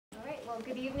Well,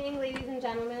 good evening, ladies and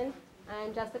gentlemen.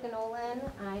 I'm Jessica Nolan.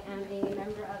 I am a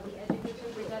member of the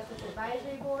Education for Justice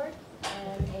Advisory Board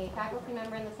and a faculty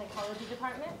member in the psychology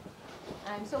department.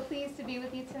 I'm so pleased to be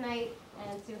with you tonight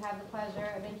and to have the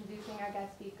pleasure of introducing our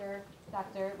guest speaker,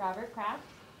 Dr. Robert Kraft.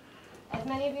 As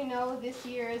many of you know, this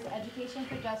year's Education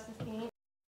for Justice theme is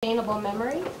sustainable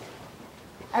memory.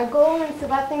 Our goal in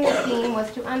selecting this theme was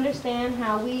to understand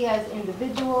how we as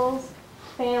individuals,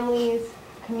 families,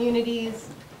 communities,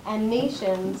 and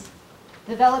nations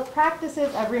develop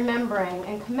practices of remembering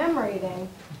and commemorating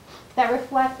that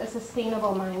reflect a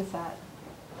sustainable mindset,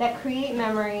 that create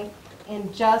memory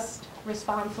in just,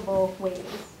 responsible ways.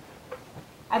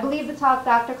 I believe the talk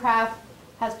Dr. Kraft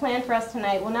has planned for us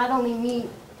tonight will not only meet,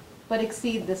 but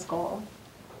exceed this goal.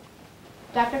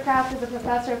 Dr. Kraft is a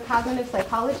professor of cognitive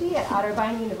psychology at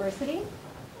Otterbein University.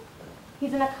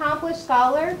 He's an accomplished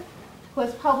scholar who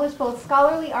has published both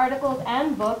scholarly articles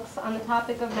and books on the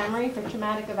topic of memory for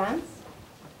traumatic events.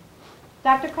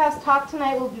 Dr. Kraft's talk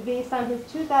tonight will be based on his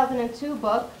 2002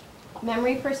 book,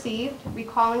 Memory Perceived,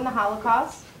 Recalling the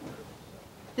Holocaust.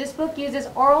 This book uses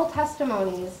oral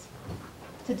testimonies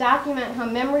to document how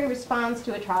memory responds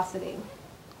to atrocity,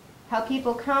 how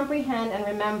people comprehend and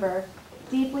remember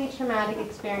deeply traumatic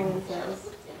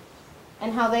experiences,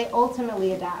 and how they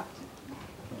ultimately adapt.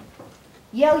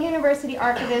 Yale University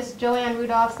archivist Joanne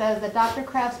Rudolph says that Dr.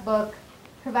 Kraft's book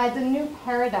provides a new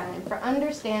paradigm for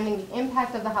understanding the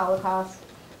impact of the Holocaust,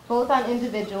 both on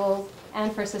individuals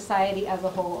and for society as a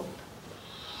whole.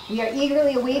 We are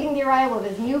eagerly awaiting the arrival of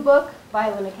his new book,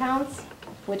 Violent Accounts,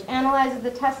 which analyzes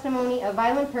the testimony of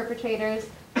violent perpetrators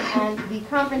and the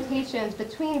confrontations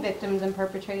between victims and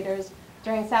perpetrators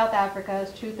during South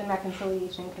Africa's Truth and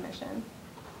Reconciliation Commission.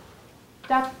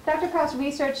 Dr. Kraft's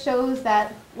research shows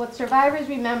that what survivors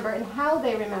remember and how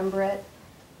they remember it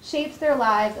shapes their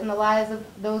lives and the lives of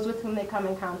those with whom they come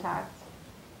in contact.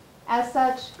 As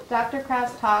such, Dr.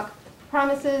 Kraft's talk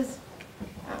promises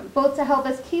both to help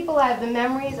us keep alive the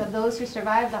memories of those who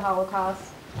survived the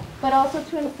Holocaust, but also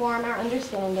to inform our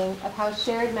understanding of how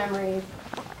shared memories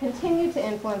continue to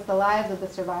influence the lives of the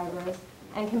survivors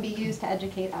and can be used to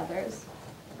educate others.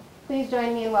 Please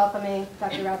join me in welcoming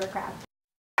Dr. Robert Kraft.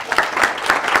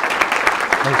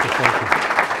 Thank you, thank you.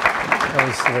 That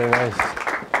was very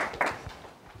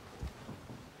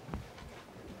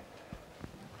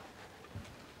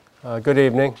nice. Good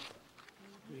evening.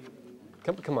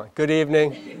 Come on. Good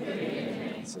evening.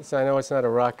 I know it's not a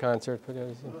rock concert, but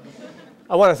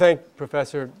I want to thank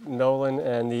Professor Nolan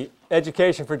and the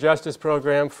Education for Justice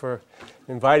program for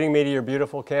inviting me to your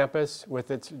beautiful campus with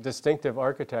its distinctive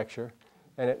architecture,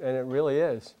 and it really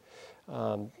is.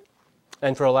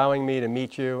 And for allowing me to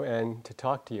meet you and to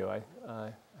talk to you. I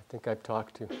think I've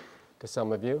talked to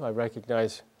some of you. I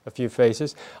recognize a few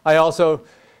faces. I also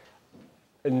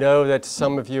know that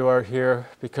some of you are here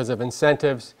because of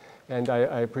incentives, and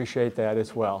I appreciate that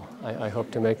as well. I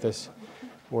hope to make this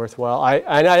worthwhile.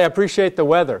 And I appreciate the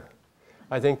weather.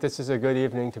 I think this is a good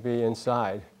evening to be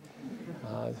inside.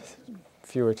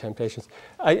 Fewer temptations.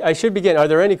 I should begin. Are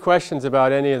there any questions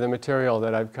about any of the material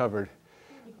that I've covered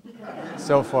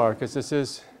so far? Because this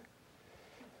is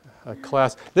a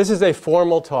class. This is a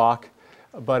formal talk,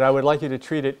 but I would like you to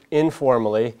treat it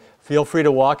informally. Feel free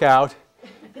to walk out.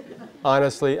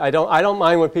 Honestly, I don't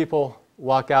mind when people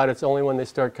walk out. It's only when they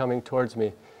start coming towards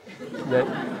me that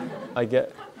I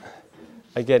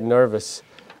get nervous.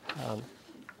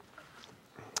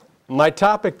 My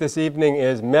topic this evening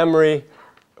is memory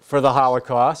for the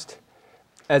Holocaust.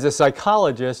 As a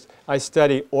psychologist, I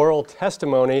study oral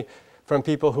testimony from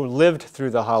people who lived through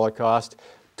the Holocaust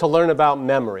to learn about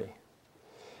memory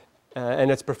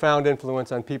and its profound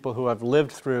influence on people who have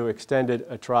lived through extended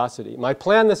atrocity. My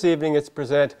plan this evening is to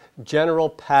present general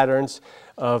patterns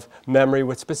of memory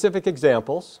with specific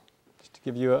examples, just to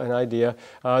give you an idea,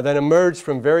 that emerged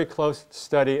from very close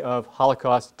study of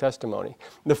Holocaust testimony.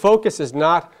 The focus is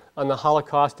not on the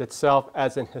Holocaust itself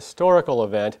as an historical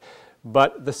event,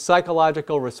 but the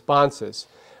psychological responses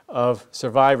of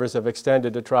survivors of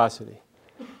extended atrocity.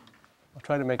 I'll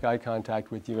try to make eye contact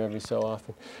with you every so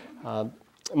often.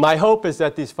 My hope is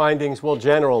that these findings will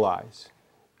generalize,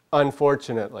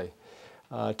 unfortunately,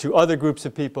 to other groups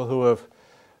of people who have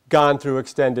gone through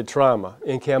extended trauma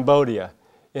in Cambodia,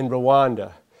 in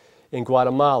Rwanda, in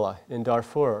Guatemala, in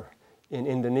Darfur, in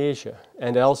Indonesia,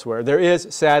 and elsewhere. There is,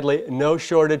 sadly, no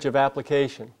shortage of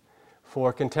application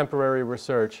for contemporary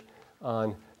research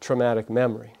on traumatic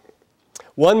memory.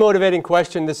 One motivating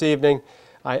question this evening,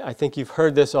 I think you've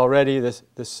heard this already this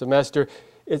semester,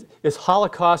 is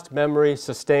Holocaust memory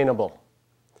sustainable?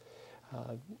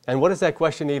 And what does that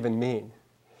question even mean?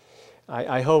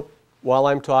 I hope while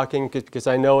I'm talking, because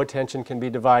I know attention can be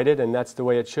divided, and that's the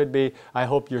way it should be. I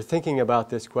hope you're thinking about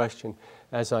this question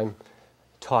as I'm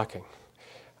talking.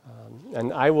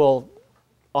 And I will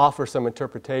offer some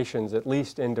interpretations, at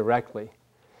least indirectly,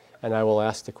 and I will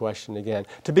ask the question again.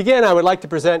 To begin, I would like to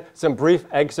present some brief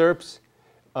excerpts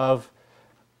of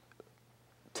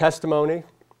testimony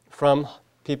from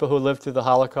people who lived through the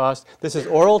Holocaust. This is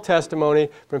oral testimony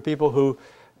from people who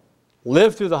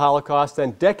lived through the Holocaust,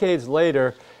 and decades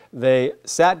later, they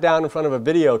sat down in front of a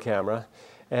video camera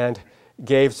and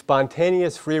gave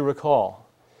spontaneous free recall,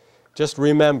 just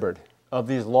remembered, of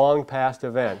these long past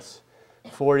events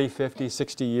 40, 50,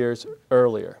 60 years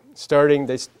earlier.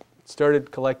 They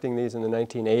started collecting these in the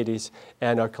 1980s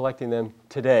and are collecting them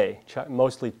today.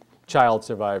 Mostly child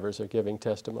survivors are giving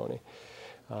testimony.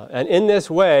 And in this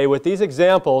way, with these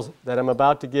examples that I'm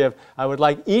about to give, I would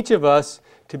like each of us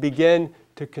to begin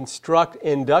to construct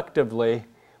inductively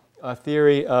a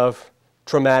theory of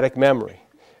traumatic memory,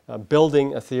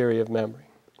 building a theory of memory.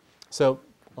 So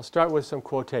I'll start with some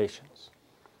quotations.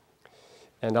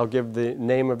 And I'll give the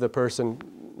name of the person,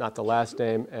 not the last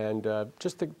name, and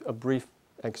just a brief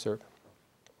excerpt.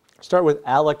 Start with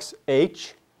Alex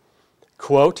H.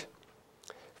 Quote,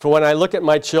 "For when I look at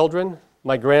my children,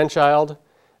 my grandchild,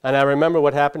 and I remember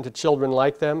what happened to children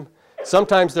like them,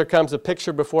 sometimes there comes a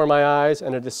picture before my eyes,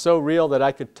 and it is so real that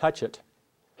I could touch it."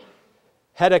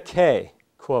 Hedda K.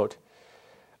 Quote,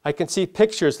 "I can see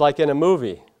pictures like in a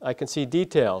movie. I can see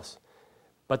details,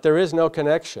 but there is no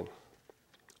connection."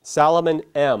 Solomon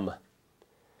M.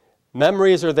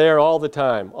 "Memories are there all the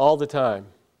time, all the time."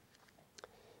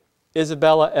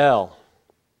 Isabella L.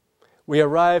 "We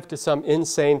arrived to some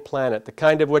insane planet, the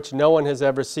kind of which no one has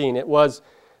ever seen.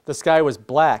 The sky was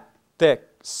black, thick,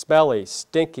 smelly,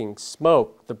 stinking,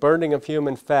 smoke, the burning of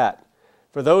human fat.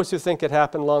 For those who think it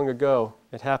happened long ago,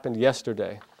 it happened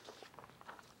yesterday."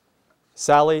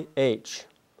 Sally H.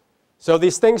 "So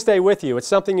these things stay with you. It's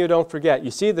something you don't forget.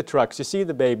 You see the trucks, you see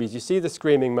the babies, you see the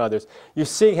screaming mothers, you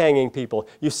see hanging people.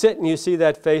 You sit and you see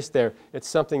that face there. It's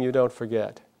something you don't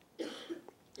forget."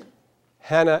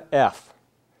 Hannah F.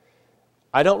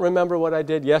 "I don't remember what I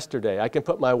did yesterday. I can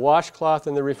put my washcloth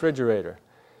in the refrigerator.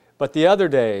 But the other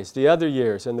days, the other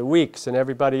years, and the weeks, and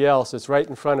everybody else is right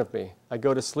in front of me. I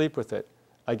go to sleep with it.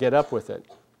 I get up with it."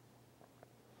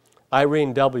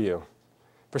 Irene W.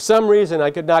 "For some reason,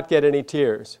 I could not get any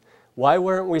tears. Why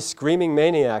weren't we screaming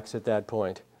maniacs at that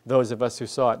point, those of us who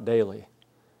saw it daily?"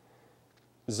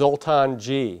 Zoltan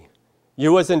G.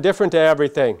 "You was indifferent to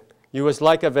everything. You was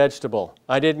like a vegetable.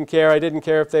 I didn't care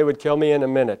if they would kill me in a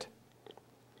minute."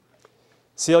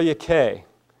 Celia K.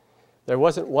 "There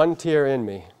wasn't one tear in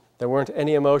me. There weren't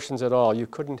any emotions at all. You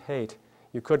couldn't hate.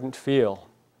 You couldn't feel."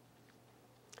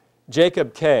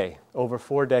 Jacob K., over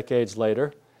 4 decades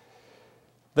later,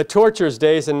 "The tortures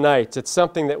days and nights, it's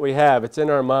something that we have. It's in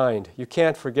our mind. You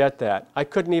can't forget that. I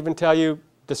couldn't even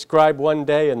describe one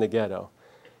day in the ghetto.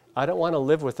 I don't want to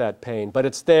live with that pain, but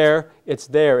it's there. It's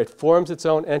there. It forms its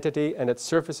own entity, and it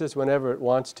surfaces whenever it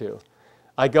wants to.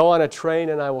 I go on a train,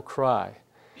 and I will cry.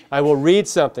 I will read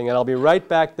something, and I'll be right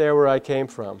back there where I came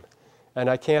from. And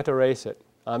I can't erase it.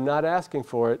 I'm not asking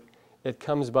for it. It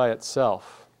comes by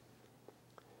itself."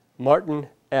 Martin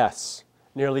S.,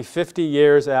 nearly 50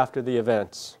 years after the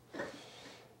events.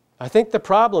 "I think the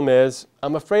problem is,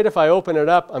 I'm afraid if I open it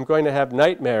up, I'm going to have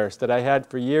nightmares that I had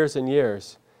for years and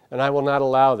years, and I will not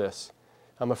allow this.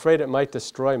 I'm afraid it might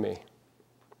destroy me."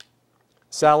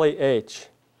 Sally H.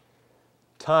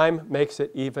 "Time makes it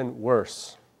even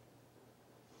worse."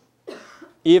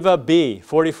 Eva B.,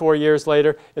 44 years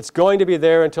later, "It's going to be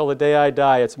there until the day I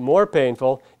die. It's more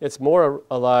painful. It's more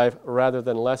alive rather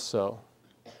than less so."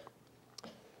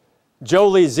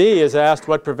 Jolie Z. is asked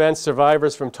what prevents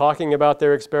survivors from talking about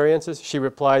their experiences. She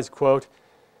replies, quote,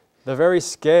 "The very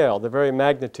scale, the very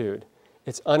magnitude,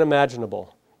 it's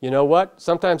unimaginable. You know what?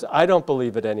 Sometimes I don't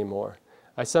believe it anymore.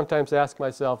 I sometimes ask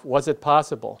myself, was it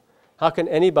possible? How can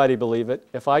anybody believe it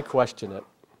if I question it?"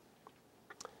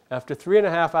 After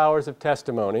 3.5 hours of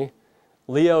testimony,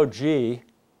 Leo G.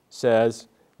 says,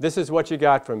 "This is what you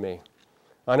got from me.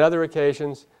 On other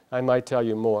occasions, I might tell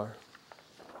you more."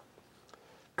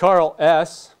 Carl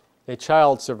S., a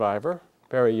child survivor,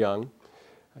 very young,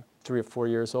 3 or 4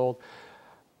 years old,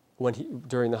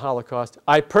 during the Holocaust,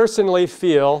 "I personally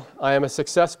feel I am a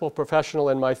successful professional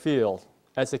in my field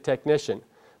as a technician,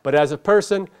 but as a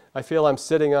person, I feel I'm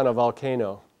sitting on a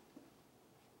volcano."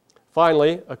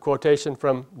 Finally, a quotation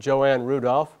from Joanne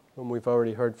Rudolph, whom we've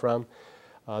already heard from,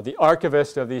 the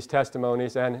archivist of these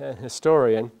testimonies and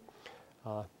historian,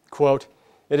 quote,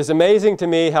 "It is amazing to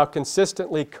me how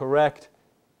consistently correct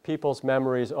people's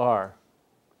memories are."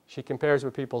 She compares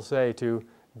what people say to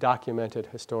documented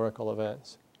historical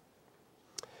events.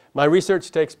 My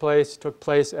research took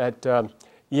place at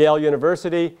Yale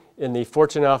University in the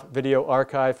Fortunoff Video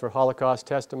Archive for Holocaust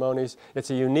Testimonies. It's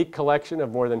a unique collection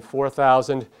of more than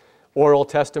 4,000 oral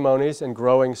testimonies and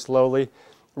growing slowly,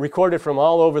 recorded from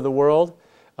all over the world.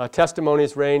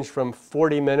 Testimonies range from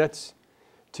 40 minutes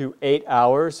to 8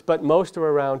 hours, but most are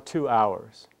around 2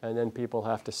 hours, and then people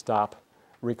have to stop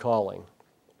recalling.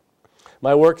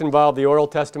 My work involved the oral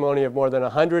testimony of more than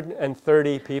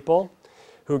 130 people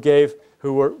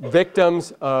who were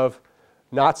victims of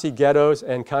Nazi ghettos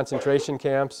and concentration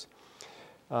camps.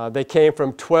 They came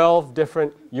from 12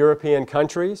 different European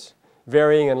countries,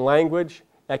 varying in language,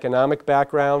 economic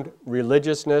background,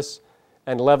 religiousness,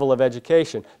 and level of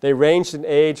education. They ranged in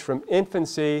age from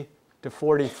infancy to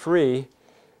 43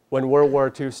 when World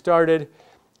War II started,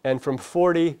 and from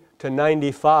 40 to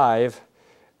 95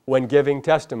 when giving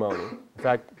testimony. In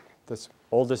fact, this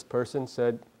oldest person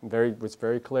was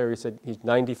very clear. He said he's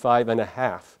 95 and a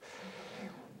half.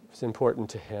 It's important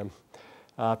to him.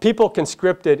 People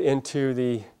conscripted into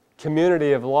the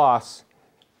community of loss,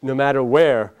 no matter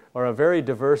where, are a very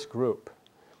diverse group.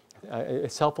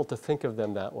 It's helpful to think of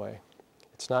them that way.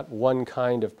 It's not one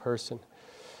kind of person.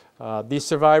 These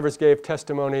survivors gave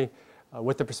testimony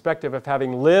with the perspective of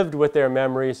having lived with their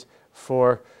memories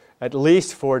for at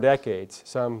least 4 decades,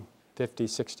 some 50,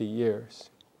 60 years.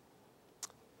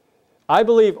 I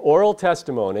believe oral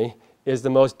testimony is the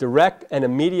most direct and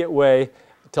immediate way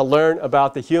to learn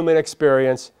about the human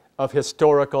experience of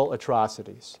historical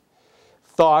atrocities.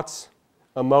 Thoughts,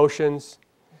 emotions,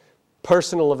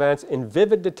 personal events in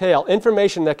vivid detail,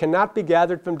 information that cannot be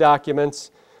gathered from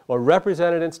documents or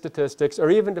represented in statistics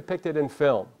or even depicted in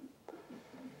film.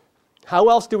 How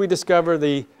else do we discover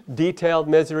the detailed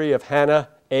misery of Hannah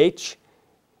H.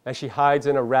 as she hides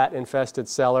in a rat-infested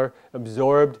cellar,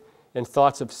 absorbed in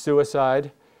thoughts of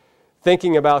suicide,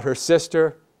 thinking about her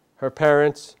sister, her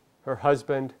parents, her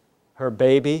husband, her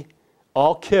baby,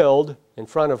 all killed in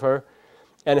front of her,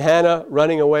 and Hannah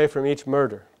running away from each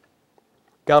murder?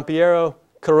 Gampiero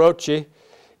Carocci,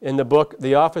 in the book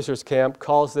The Officers' Camp,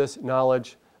 calls this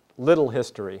knowledge little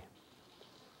history.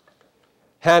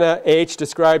 Hannah H.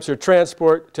 describes her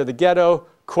transport to the ghetto,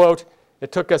 quote,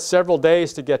 "It took us several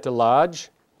days to get to Lodz."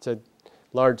 It's a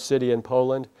large city in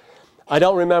Poland. "I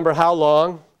don't remember how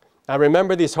long. I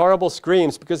remember these horrible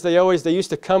screams because they used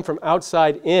to come from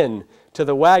outside in to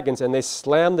the wagons and they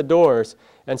slammed the doors,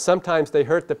 and sometimes they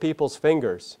hurt the people's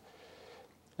fingers.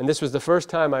 And this was the first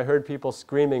time I heard people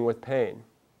screaming with pain."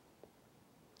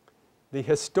 The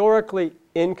historically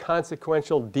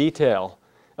inconsequential detail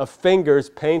of fingers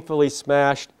painfully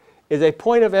smashed is a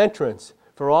point of entrance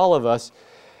for all of us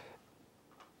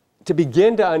to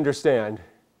begin to understand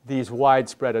these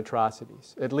widespread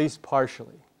atrocities, at least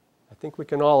partially. I think we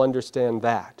can all understand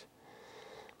that.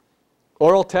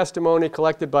 Oral testimony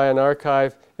collected by an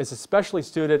archive is especially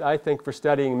suited, I think, for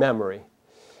studying memory.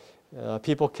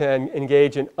 People can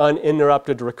engage in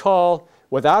uninterrupted recall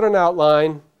without an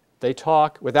outline. They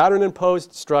talk without an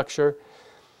imposed structure.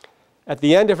 At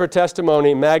the end of her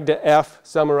testimony, Magda F.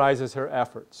 summarizes her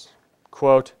efforts.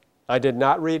 Quote, "I did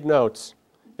not read notes.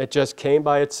 It just came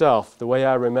by itself, the way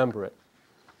I remember it."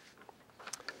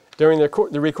 During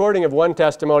the recording of one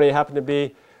testimony, I happened to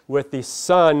be with the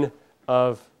son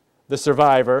of the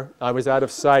survivor. I was out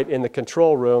of sight in the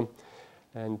control room,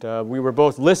 and we were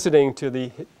both listening to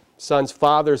the son's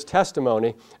father's testimony,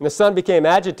 and the son became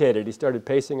agitated. He started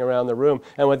pacing around the room,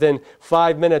 and within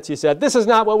 5 minutes he said, "This is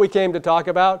not what we came to talk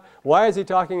about. Why is he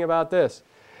talking about this?"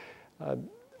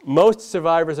 Most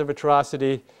survivors of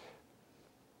atrocity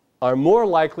are more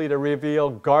likely to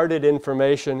reveal guarded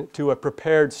information to a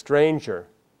prepared stranger,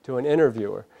 to an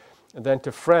interviewer, than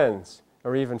to friends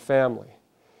or even family.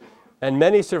 And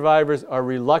many survivors are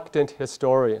reluctant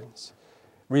historians,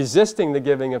 resisting the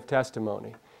giving of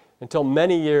testimony until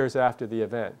many years after the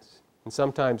events, and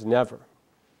sometimes never.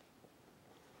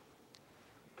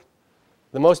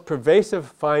 The most pervasive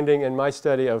finding in my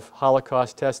study of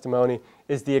Holocaust testimony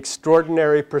is the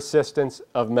extraordinary persistence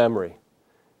of memory.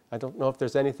 I don't know if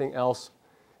there's anything else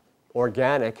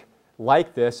organic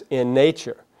like this in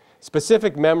nature.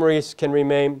 Specific memories can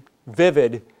remain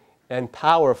vivid and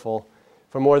powerful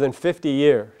for more than 50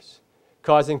 years,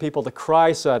 causing people to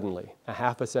cry suddenly a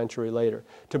half a century later,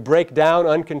 to break down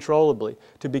uncontrollably,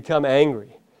 to become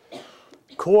angry.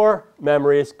 Core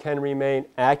memories can remain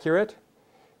accurate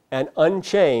and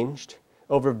unchanged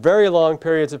over very long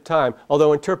periods of time,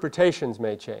 although interpretations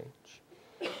may change.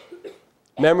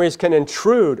 Memories can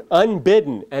intrude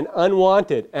unbidden and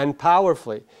unwanted and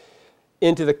powerfully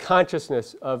into the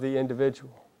consciousness of the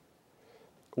individual.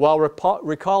 While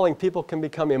recalling, people can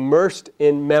become immersed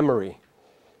in memory,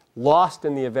 lost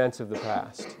in the events of the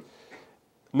past.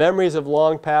 Memories of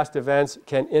long past events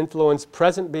can influence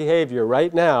present behavior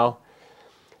right now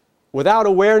without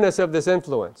awareness of this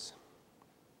influence.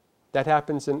 That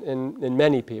happens in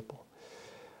many people.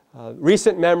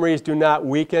 Recent memories do not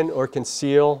weaken or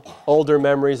conceal older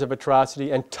memories of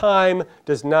atrocity, and time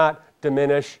does not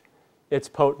diminish its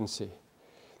potency.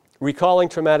 Recalling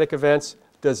traumatic events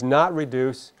does not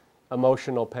reduce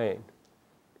emotional pain.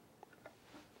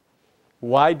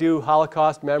 Why do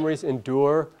Holocaust memories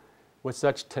endure with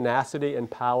such tenacity and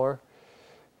power?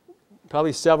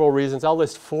 Probably several reasons. I'll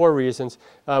list 4 reasons.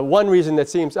 One reason that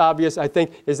seems obvious, I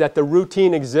think, is that the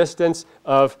routine existence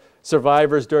of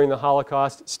survivors during the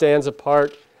Holocaust stands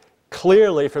apart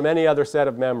clearly from any other set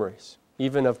of memories,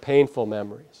 even of painful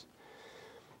memories.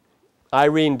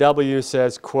 Irene W.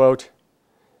 says, quote,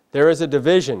 "There is a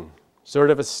division, sort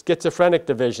of a schizophrenic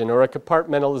division or a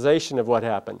compartmentalization of what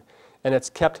happened, and it's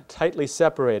kept tightly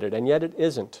separated, and yet it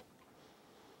isn't."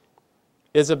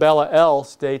 Isabella L.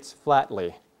 states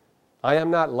flatly, "I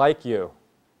am not like you.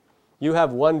 You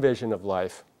have one vision of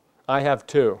life. I have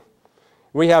 2.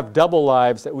 We have double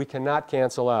lives that we cannot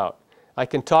cancel out. I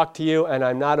can talk to you, and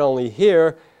I'm not only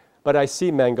here, but I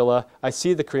see Mengele, I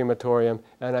see the crematorium,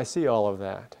 and I see all of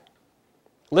that."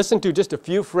 Listen to just a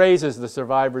few phrases the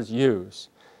survivors use.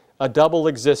 A double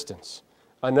existence,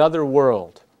 another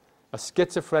world, a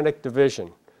schizophrenic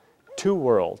division, 2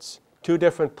 worlds, 2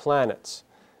 different planets,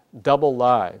 double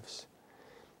lives.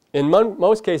 In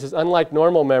most cases, unlike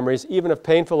normal memories, even of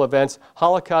painful events,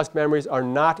 Holocaust memories are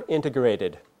not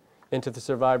integrated into the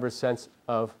survivor's sense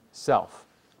of self.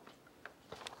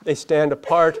 They stand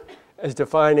apart as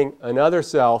defining another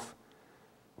self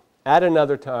at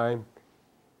another time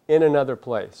in another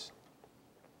place.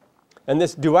 And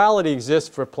this duality exists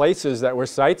for places that were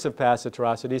sites of past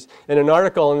atrocities. In an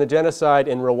article on the genocide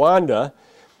in Rwanda,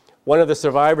 one of the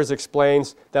survivors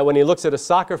explains that when he looks at a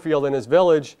soccer field in his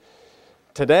village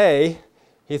today,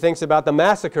 he thinks about the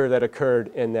massacre that occurred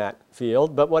in that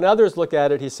field. But when others look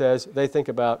at it, he says, they think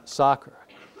about soccer.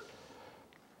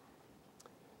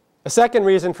 A second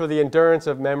reason for the endurance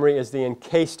of memory is the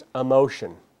encased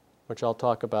emotion, which I'll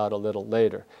talk about a little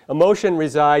later. Emotion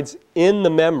resides in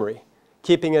the memory,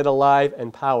 keeping it alive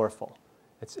and powerful.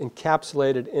 It's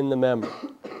encapsulated in the memory.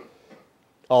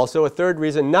 Also, a third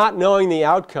reason, not knowing the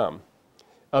outcome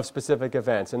of specific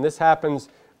events. And this happens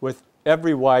with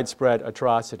every widespread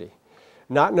atrocity.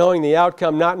 Not knowing the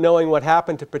outcome, not knowing what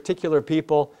happened to particular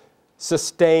people,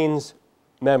 sustains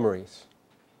memories.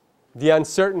 The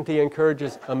uncertainty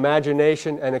encourages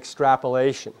imagination and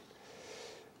extrapolation.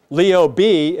 Leo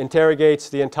B. interrogates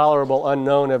the intolerable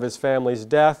unknown of his family's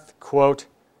death, quote,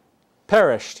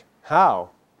 "Perished. How?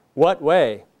 What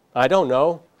way? I don't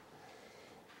know."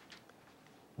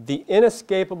 The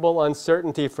inescapable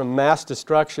uncertainty from mass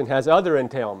destruction has other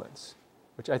entailments,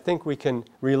 which I think we can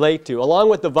relate to, along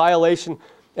with the violation,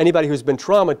 anybody who's been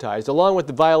traumatized, along with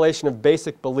the violation of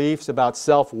basic beliefs about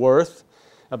self-worth,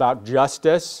 about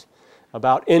justice,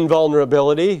 about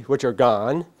invulnerability, which are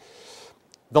gone.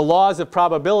 The laws of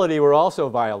probability were also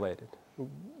violated,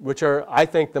 which are, I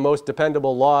think, the most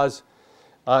dependable laws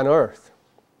on earth.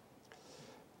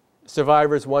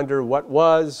 Survivors wonder what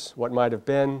was, what might have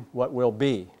been, what will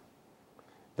be.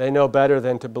 They know better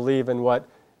than to believe in what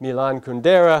Milan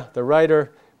Kundera, the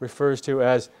writer, refers to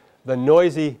as the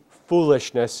noisy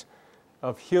foolishness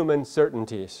of human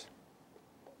certainties.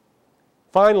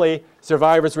 Finally,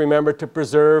 survivors remember to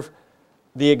preserve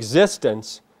the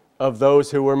existence of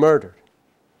those who were murdered.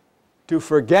 To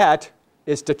forget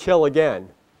is to kill again.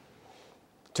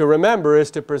 To remember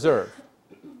is to preserve.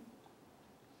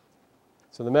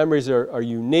 So the memories are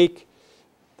unique.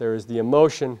 There is the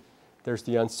emotion, there's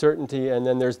the uncertainty, and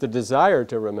then there's the desire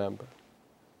to remember.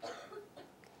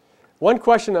 One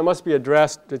question that must be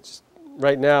addressed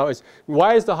right now is,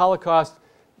 why is the Holocaust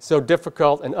so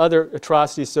difficult and other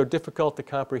atrocities so difficult to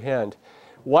comprehend?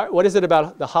 What is it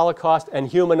about the Holocaust and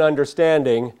human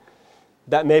understanding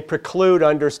that may preclude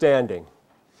understanding?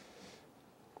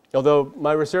 Although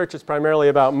my research is primarily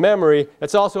about memory,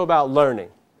 it's also about learning.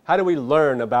 How do we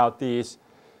learn about these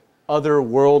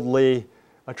otherworldly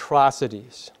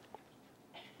atrocities?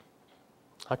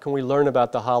 How can we learn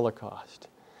about the Holocaust?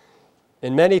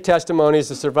 In many testimonies,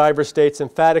 the survivor states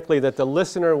emphatically that the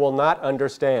listener will not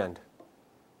understand.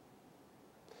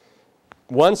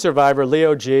 One survivor,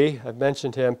 Leo G., I've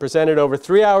mentioned him, presented over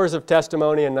 3 hours of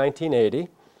testimony in 1980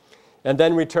 and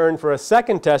then returned for a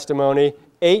second testimony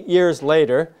 8 years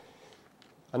later,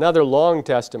 another long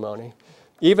testimony.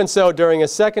 Even so, during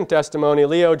his second testimony,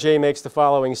 Leo G. makes the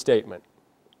following statement.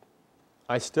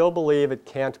 I still believe it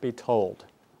can't be told.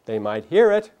 They might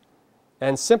hear it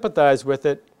and sympathize with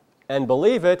it and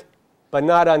believe it, but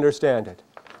not understand it.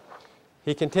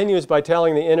 He continues by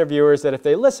telling the interviewers that if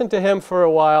they listen to him for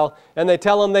a while and they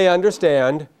tell him they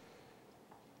understand,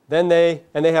 and they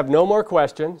have no more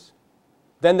questions,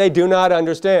 then they do not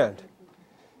understand.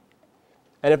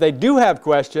 And if they do have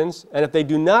questions, and if they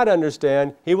do not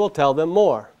understand, he will tell them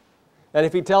more. And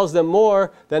if he tells them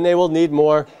more, then they will need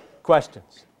more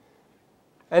questions.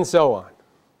 And so on.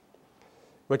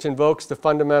 Which invokes the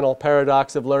fundamental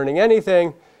paradox of learning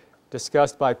anything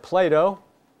discussed by Plato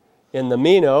in the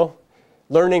Meno.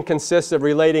 Learning consists of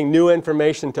relating new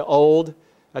information to old.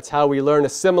 That's how we learn,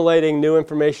 assimilating new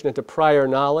information into prior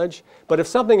knowledge. But if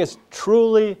something is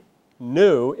truly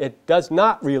new, it does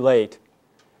not relate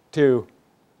to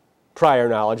prior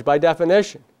knowledge by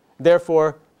definition.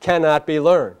 Therefore, cannot be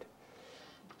learned.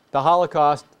 The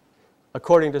Holocaust,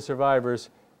 according to survivors,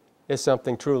 is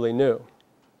something truly new.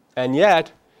 And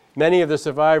yet, many of the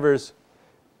survivors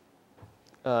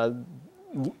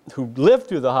who lived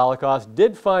through the Holocaust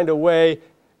did find a way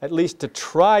at least to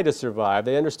try to survive.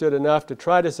 They understood enough to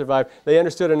try to survive. They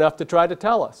understood enough to try to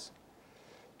tell us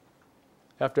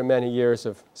after many years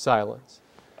of silence.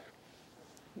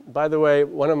 By the way,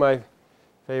 one of my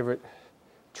favorite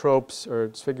tropes or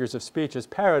figures of speech is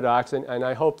paradox, and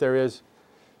I hope there is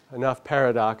enough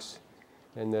paradox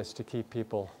in this to keep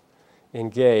people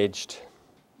engaged.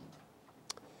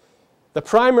 The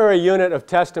primary unit of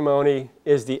testimony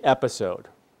is the episode.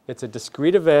 It's a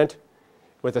discrete event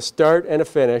with a start and a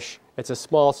finish. It's a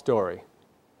small story.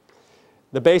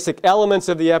 The basic elements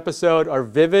of the episode are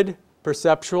vivid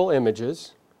perceptual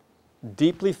images,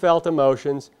 deeply felt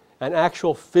emotions, and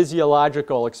actual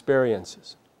physiological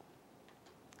experiences.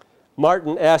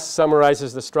 Martin S.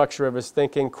 summarizes the structure of his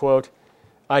thinking, quote,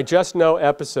 "I just know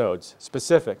episodes,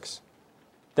 specifics.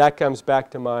 That comes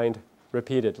back to mind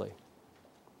repeatedly."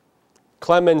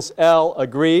 Clemens L.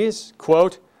 agrees,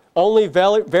 quote, "Only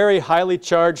very highly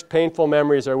charged, painful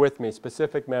memories are with me,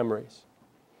 specific memories.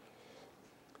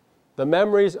 The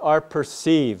memories are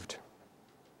perceived.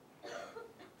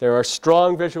 There are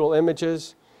strong visual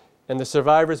images, and the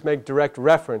survivors make direct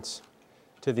reference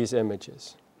to these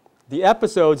images. The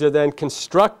episodes are then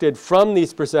constructed from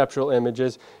these perceptual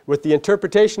images, with the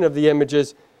interpretation of the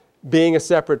images being a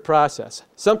separate process.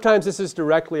 Sometimes this is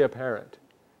directly apparent.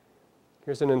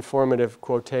 Here's an informative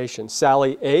quotation.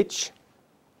 Sally H.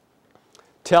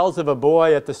 tells of a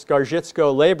boy at the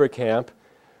Skarżycko labor camp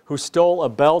who stole a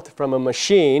belt from a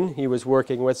machine he was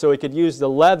working with so he could use the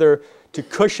leather to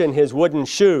cushion his wooden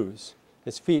shoes.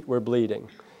 His feet were bleeding.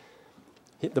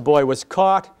 The boy was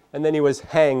caught, and then he was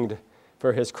hanged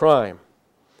for his crime.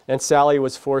 And Sally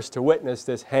was forced to witness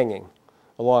this hanging,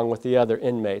 along with the other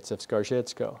inmates of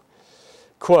Skarżycko.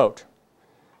 Quote,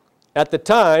 "At the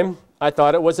time, I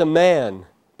thought it was a man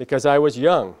because I was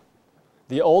young.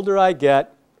 The older I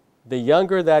get, the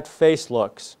younger that face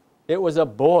looks. It was a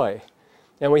boy.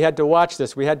 And we had to watch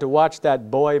this. We had to watch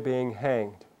that boy being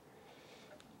hanged."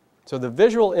 So the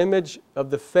visual image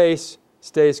of the face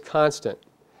stays constant,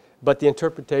 but the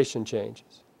interpretation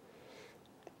changes.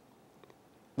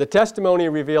 The testimony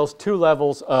reveals two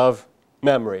levels of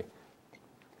memory: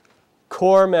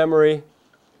 core memory,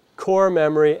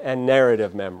 and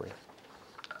narrative memory.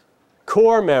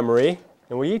 Core memory,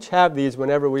 and we each have these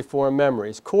whenever we form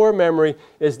memories. Core memory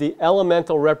is the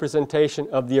elemental representation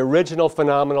of the original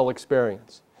phenomenal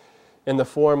experience in the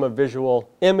form of visual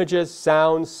images,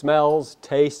 sounds, smells,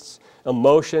 tastes,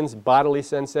 emotions, bodily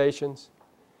sensations.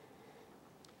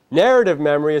 Narrative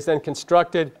memory is then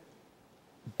constructed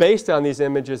based on these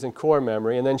images in core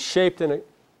memory and then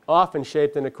often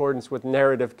shaped in accordance with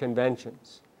narrative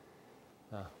conventions.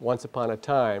 Once upon a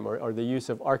time, or the use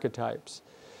of archetypes.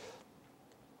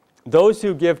 Those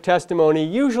who give testimony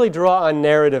usually draw on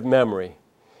narrative memory,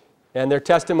 and their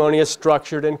testimony is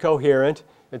structured and coherent.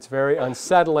 It's very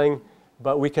unsettling,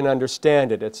 but we can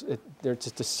understand it. They're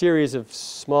just a series of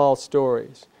small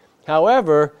stories.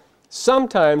 However,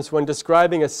 sometimes when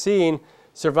describing a scene,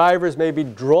 survivors may be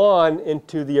drawn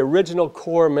into the original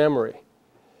core memory.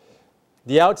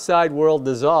 The outside world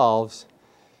dissolves,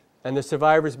 and the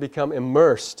survivors become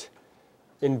immersed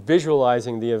in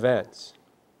visualizing the events.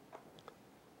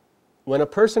 When a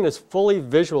person is fully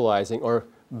visualizing, or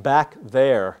back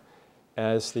there,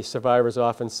 as the survivors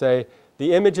often say,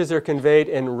 the images are conveyed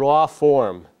in raw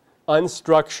form,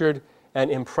 unstructured and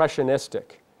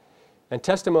impressionistic. And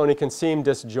testimony can seem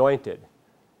disjointed,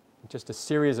 just a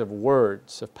series of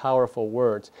words, of powerful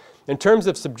words. In terms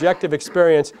of subjective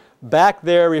experience, back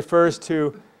there refers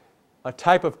to a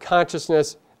type of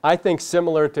consciousness, I think,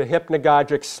 similar to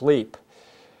hypnagogic sleep.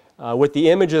 with the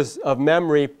images of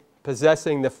memory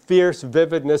possessing the fierce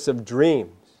vividness of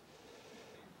dreams.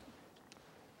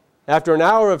 After an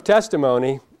hour of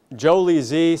testimony, Jolie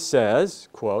Z says,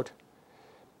 quote,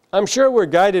 "I'm sure we're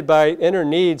guided by inner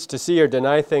needs to see or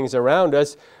deny things around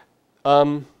us,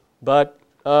 but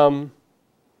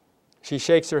she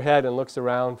shakes her head and looks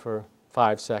around for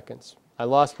 5 seconds. I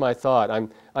lost my thought.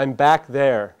 I'm back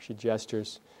there," she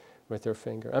gestures with her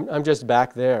finger. I'm just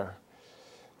back there.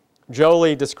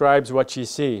 Jolie describes what she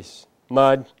sees: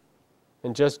 mud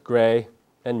and just gray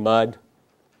and mud.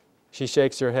 She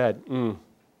shakes her head.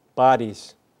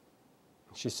 Bodies.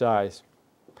 She sighs.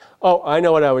 Oh, I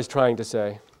know what I was trying to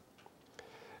say.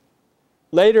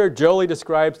 Later, Jolie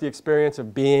describes the experience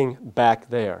of being back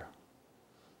there.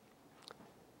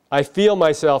 I feel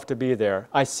myself to be there.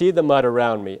 I see the mud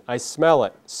around me. I smell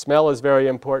it. Smell is very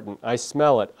important. I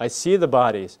smell it. I see the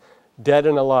bodies, dead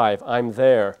and alive. I'm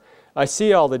there. I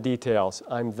see all the details.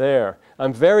 I'm there.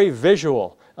 I'm very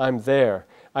visual. I'm there.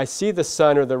 I see the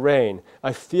sun or the rain.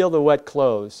 I feel the wet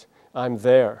clothes. I'm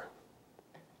there.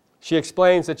 She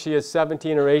explains that she is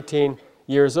 17 or 18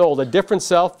 years old, a different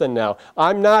self than now.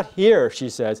 I'm not here, she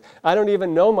says. I don't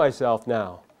even know myself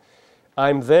now.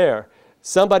 I'm there.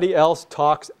 Somebody else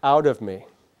talks out of me.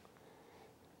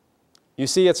 You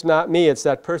see, it's not me, it's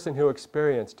that person who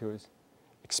experienced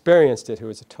it who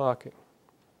is talking.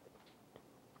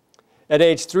 At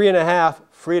age 3.5,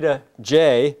 Frida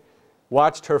J.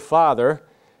 watched her father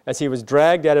as he was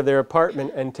dragged out of their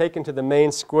apartment and taken to the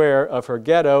main square of her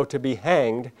ghetto to be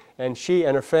hanged, and she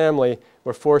and her family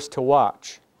were forced to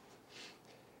watch.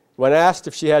 When asked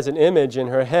if she has an image in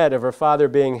her head of her father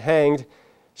being hanged,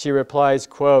 she replies,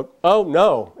 quote, "Oh,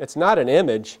 no, it's not an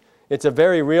image. It's a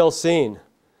very real scene."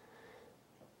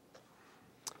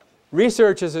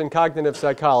 Researchers in cognitive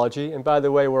psychology, and by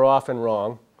the way, we're often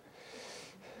wrong,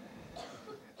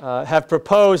 have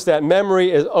proposed that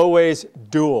memory is always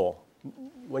dual.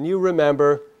 When you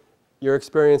remember, you're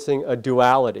experiencing a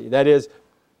duality. That is,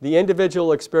 the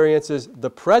individual experiences the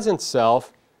present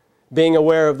self being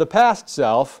aware of the past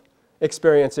self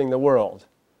experiencing the world.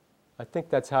 I think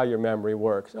that's how your memory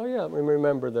works. Oh yeah,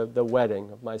 remember the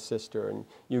wedding of my sister, and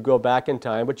you go back in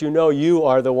time, but you know you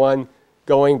are the one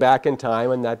going back in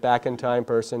time, and that back in time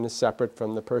person is separate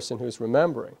from the person who's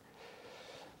remembering.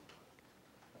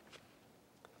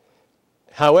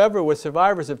 However, with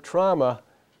survivors of trauma,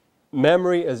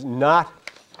 memory is not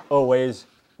always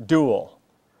dual.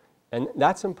 And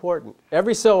that's important.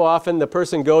 Every so often, the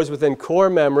person goes within core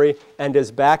memory and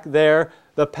is back there.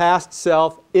 The past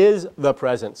self is the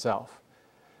present self.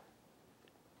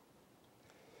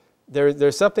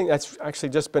 There's something that's actually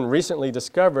just been recently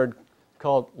discovered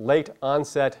called late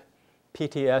onset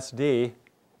PTSD.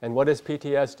 And what is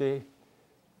PTSD?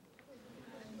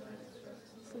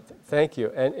 Thank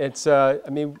you. And it's,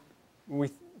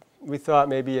 we thought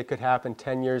maybe it could happen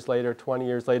 10 years later, 20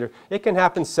 years later. It can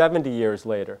happen 70 years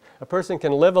later. A person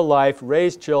can live a life,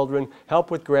 raise children,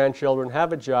 help with grandchildren,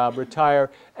 have a job,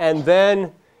 retire, and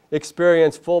then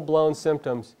experience full-blown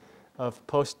symptoms of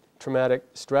post-traumatic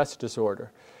stress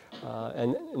disorder.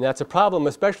 And that's a problem,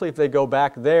 especially if they go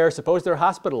back there. Suppose they're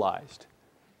hospitalized,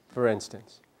 for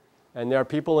instance, and there are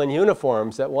people in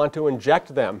uniforms that want to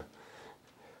inject them,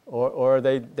 or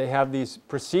they have these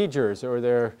procedures, or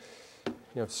they're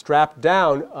strapped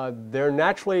down. They're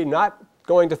naturally not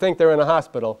going to think they're in a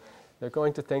hospital. They're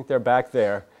going to think they're back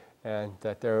there and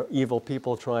that there are evil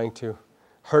people trying to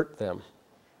hurt them.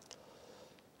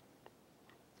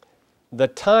 The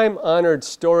time-honored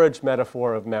storage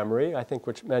metaphor of memory, I think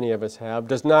which many of us have,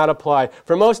 does not apply.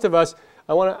 For most of us,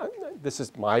 this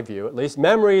is my view at least,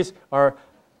 memories are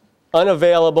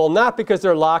unavailable not because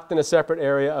they're locked in a separate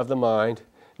area of the mind,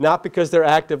 not because they're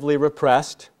actively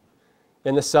repressed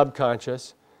in the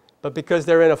subconscious, but because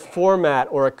they're in a format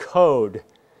or a code.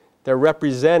 They're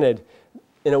represented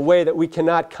in a way that we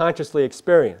cannot consciously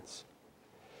experience.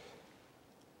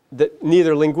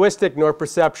 Neither linguistic nor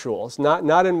perceptual. It's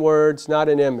not in words, not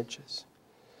in images.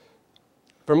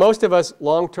 For most of us,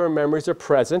 long-term memories are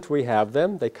present. We have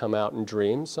them. They come out in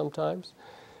dreams sometimes.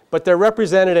 But they're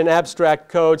represented in abstract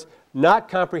codes, not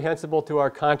comprehensible to our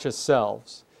conscious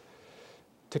selves.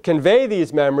 To convey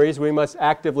these memories, we must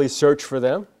actively search for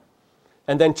them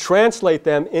and then translate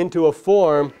them into a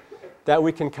form that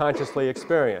we can consciously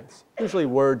experience. Usually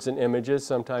words and images,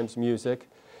 sometimes music,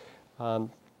 and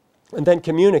then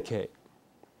communicate.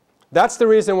 That's the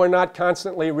reason we're not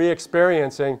constantly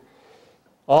re-experiencing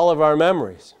all of our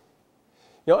memories.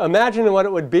 Imagine what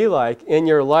it would be like in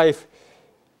your life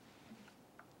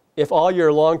if all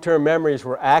your long-term memories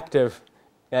were active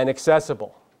and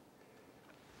accessible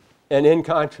and in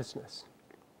consciousness.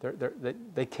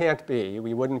 They can't be.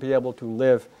 We wouldn't be able to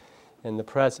live in the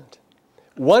present.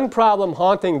 One problem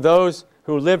haunting those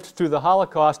who lived through the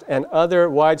Holocaust and other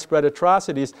widespread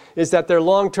atrocities is that their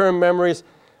long-term memories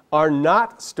are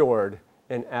not stored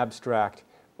in abstract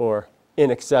or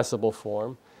inaccessible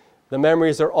form. The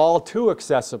memories are all too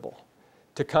accessible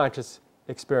to conscious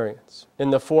experience in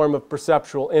the form of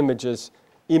perceptual images,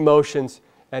 emotions,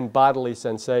 and bodily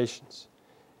sensations.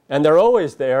 And they're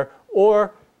always there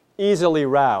or easily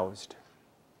roused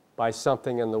by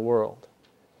something in the world.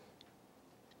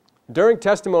 During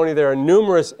testimony, there are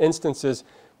numerous instances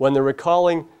when the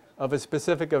recalling of a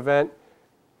specific event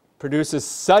produces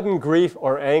sudden grief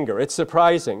or anger. It's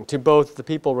surprising to both the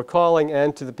people recalling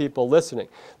and to the people listening.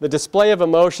 The display of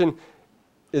emotion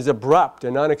is abrupt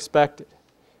and unexpected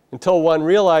until one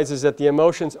realizes that the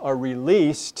emotions are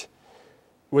released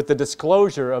with the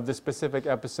disclosure of the specific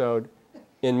episode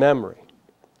in memory.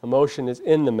 Emotion is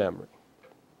in the memory.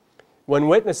 When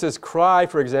witnesses cry,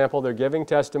 for example, they're giving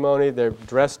testimony, they're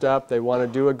dressed up, they want to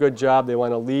do a good job, they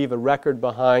want to leave a record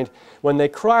behind. When they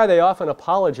cry, they often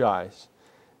apologize.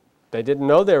 They didn't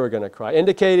know they were going to cry,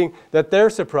 indicating that they're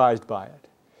surprised by it,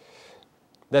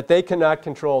 that they cannot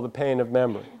control the pain of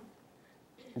memory,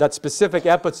 that specific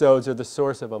episodes are the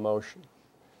source of emotion.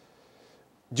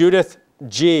 Judith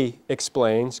G.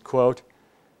 explains, quote,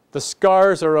 "The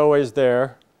scars are always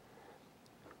there,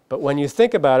 but when you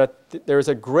think about it, there is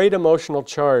a great emotional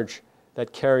charge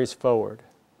that carries forward."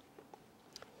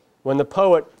 When the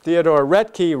poet Theodore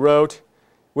Retke wrote,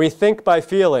 "We think by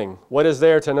feeling, what is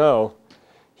there to know?"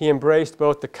 he embraced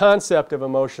both the concept of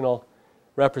emotional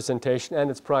representation and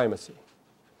its primacy.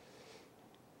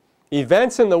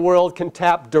 Events in the world can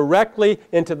tap directly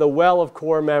into the well of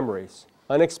core memories,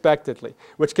 unexpectedly,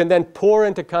 which can then pour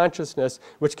into consciousness,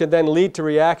 which can then lead to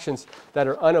reactions that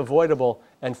are unavoidable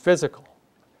and physical.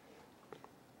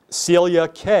 Celia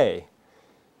K.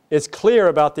 is clear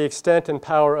about the extent and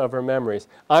power of her memories.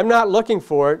 "I'm not looking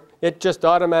for it, it just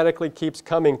automatically keeps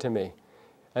coming to me.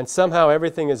 And somehow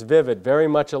everything is vivid, very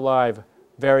much alive,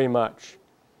 very much."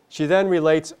 She then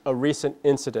relates a recent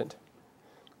incident.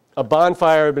 A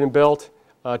bonfire had been built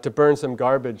to burn some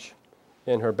garbage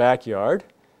in her backyard.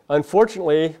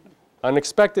 Unfortunately,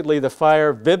 unexpectedly, the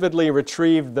fire vividly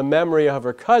retrieved the memory of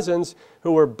her cousins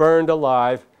who were burned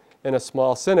alive in a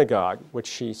small synagogue, which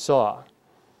she saw.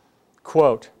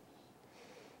 Quote,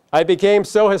 "I became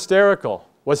so hysterical,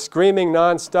 was screaming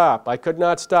nonstop. I could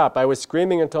not stop. I was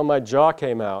screaming until my jaw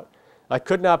came out. I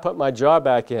could not put my jaw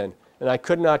back in, and I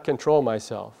could not control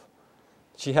myself."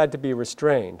 She had to be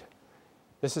restrained.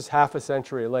 This is half a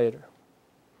century later.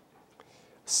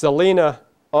 Selena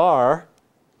R.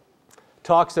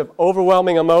 talks of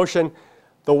overwhelming emotion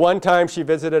the one time she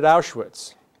visited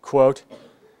Auschwitz. Quote,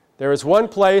 "There is one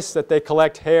place that they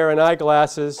collect hair and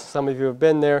eyeglasses," some of you have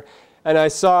been there, "and I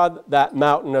saw that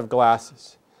mountain of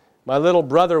glasses. My little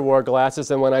brother wore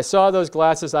glasses, and when I saw those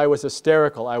glasses, I was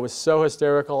hysterical. I was so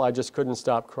hysterical, I just couldn't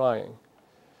stop crying."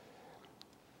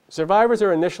 Survivors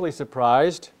are initially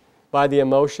surprised by the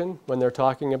emotion when they're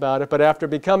talking about it, but after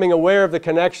becoming aware of the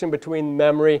connection between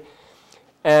memory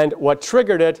and what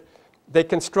triggered it, they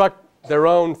construct their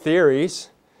own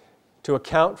theories to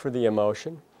account for the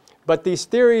emotion. But these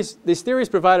theories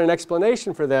provide an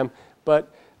explanation for them, but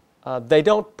they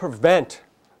don't prevent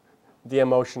the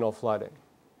emotional flooding.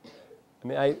 I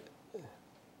mean,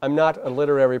 I'm not a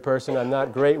literary person. I'm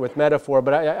not great with metaphor,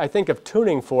 but I think of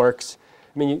tuning forks.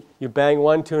 I mean, you bang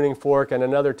one tuning fork and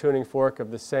another tuning fork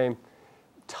of the same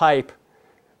type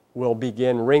will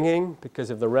begin ringing because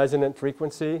of the resonant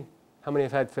frequency. How many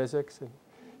have had physics?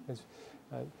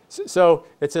 So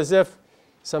it's as if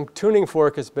some tuning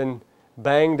fork has been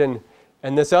banged and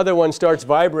this other one starts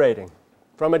vibrating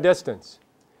from a distance.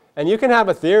 And you can have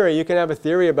a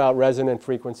theory about resonant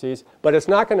frequencies, but it's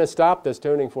not going to stop this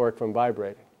tuning fork from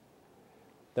vibrating.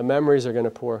 The memories are going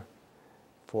to pour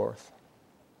forth.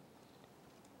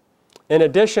 In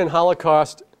addition,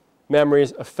 Holocaust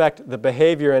memories affect the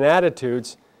behavior and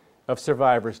attitudes of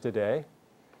survivors today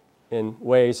in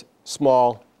ways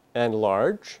small and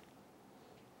large.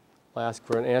 I'll ask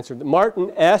for an answer.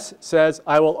 Martin S. says,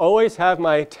 "I will always have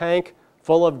my tank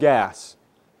full of gas."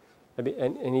 And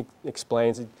he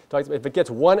explains, if it gets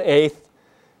 1/8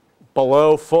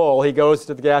 below full, he goes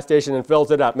to the gas station and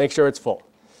fills it up. Make sure it's full.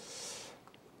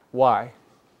 Why?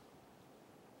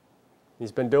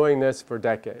 He's been doing this for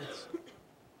decades.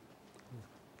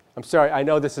 I'm sorry, I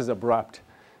know this is abrupt.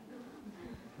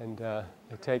 And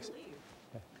it takes...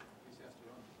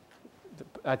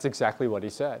 That's exactly what he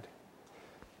said.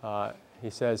 He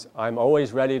says, "I'm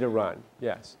always ready to run."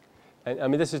 Yes. And I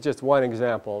mean, this is just one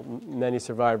example. Many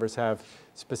survivors have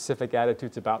specific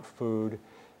attitudes about food.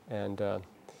 and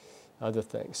other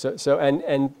things.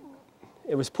 And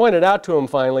it was pointed out to him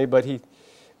finally, but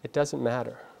it doesn't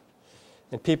matter.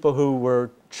 And people who were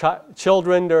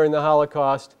children during the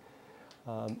Holocaust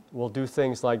will do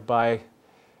things like buy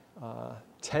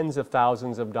tens of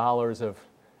thousands of dollars of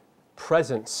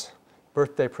presents,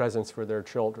 birthday presents for their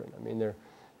children. I mean,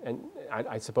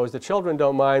 I suppose the children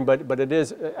don't mind, but it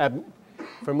is,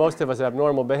 for most of us,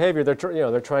 abnormal behavior.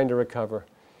 They're trying to recover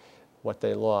what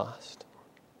they lost.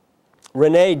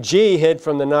 Renee G. hid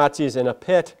from the Nazis in a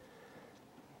pit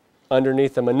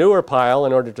underneath a manure pile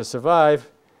in order to survive.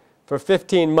 For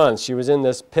 15 months, she was in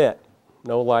this pit,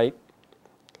 no light.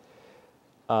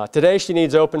 Today, she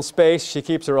needs open space. She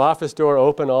keeps her office door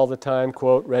open all the time,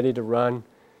 quote, ready to run.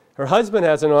 Her husband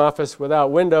has an office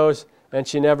without windows, and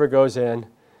she never goes in.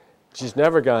 She's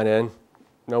never gone in.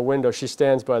 No window. She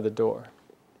stands by the door.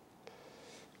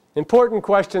 Important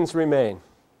questions remain.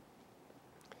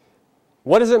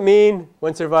 What does it mean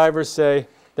when survivors say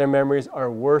their memories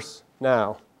are worse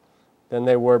now than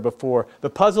they were before? The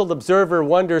puzzled observer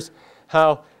wonders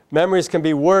how memories can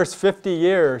be worse 50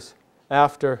 years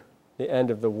after the end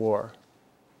of the war.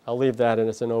 I'll leave that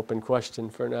as an open question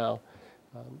for now.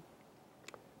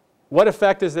 What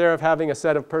effect is there of having a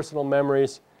set of personal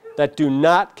memories that do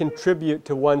not contribute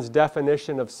to one's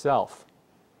definition of self?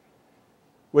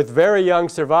 With very young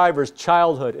survivors,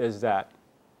 childhood is that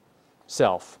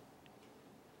self.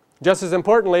 Just as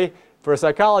importantly, for a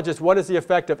psychologist, what is the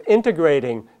effect of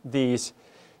integrating these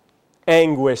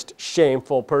anguished,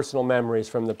 shameful personal memories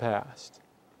from the past?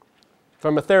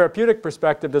 From a therapeutic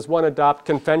perspective, does one adopt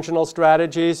conventional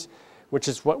strategies, which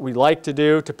is what we like to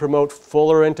do, to promote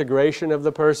fuller integration of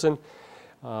the person?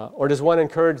 Or does one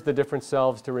encourage the different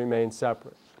selves to remain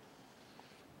separate?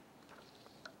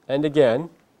 And again,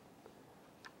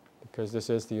 because this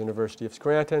is the University of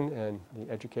Scranton and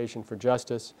the Education for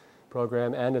Justice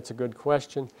program, and it's a good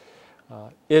question,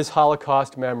 is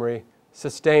Holocaust memory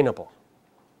sustainable?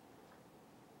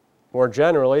 More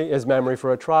generally, is memory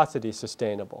for atrocity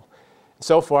sustainable?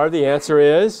 So far, the answer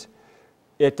is,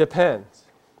 it depends.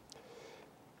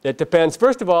 It depends,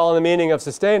 first of all, on the meaning of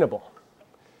sustainable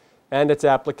and its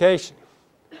application.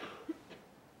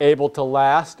 Able to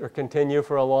last or continue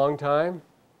for a long time?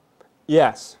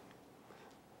 Yes.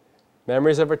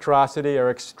 Memories of atrocity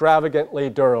are extravagantly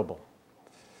durable.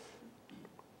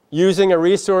 Using a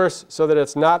resource so that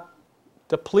it's not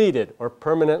depleted or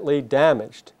permanently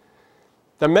damaged.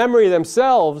 The memories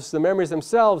themselves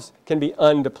can be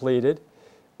undepleted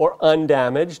or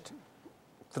undamaged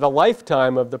for the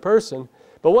lifetime of the person.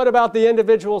 But what about the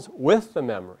individuals with the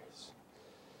memories?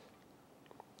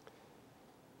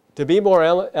 To be more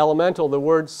elemental, the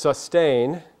word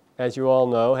sustain, as you all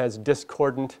know, has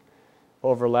discordant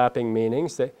overlapping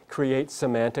meanings that create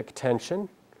semantic tension,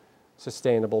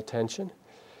 sustainable tension.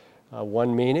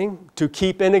 One meaning, to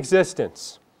keep in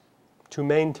existence, to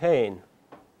maintain.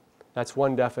 That's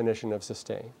one definition of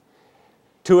sustain.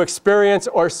 To experience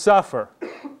or suffer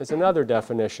is another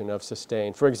definition of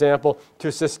sustain. For example,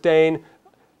 to sustain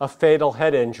a fatal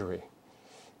head injury.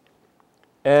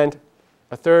 And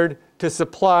a third, to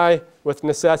supply with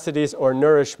necessities or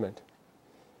nourishment.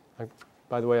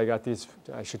 By the way, I got these,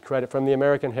 I should credit from the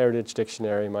American Heritage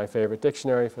Dictionary, my favorite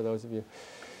dictionary for those of you.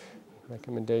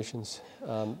 Recommendations.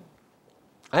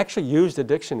 I actually used a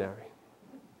dictionary.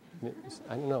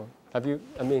 I don't know. Have you,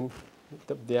 I mean,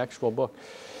 the actual book.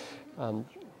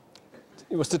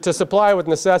 It was to supply with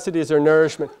necessities or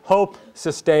nourishment. Hope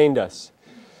sustained us.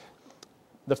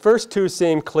 The first two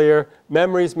seem clear.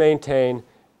 Memories maintain,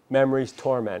 memories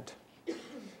torment.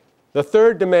 The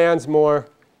third demands more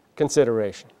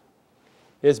consideration.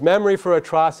 Is memory for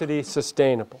atrocity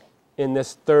sustainable in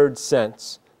this third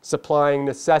sense, supplying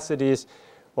necessities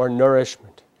or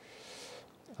nourishment?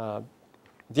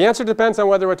 The answer depends on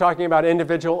whether we're talking about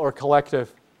individual or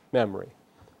collective memory.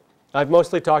 I've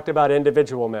mostly talked about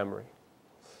individual memory.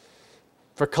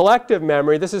 For collective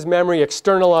memory, this is memory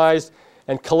externalized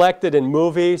and collected in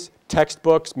movies,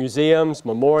 textbooks, museums,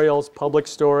 memorials, public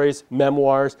stories,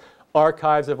 memoirs,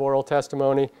 archives of oral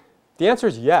testimony. The answer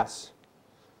is yes.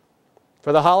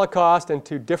 For the Holocaust and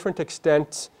to different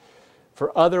extents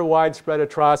for other widespread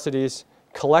atrocities,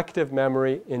 collective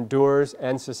memory endures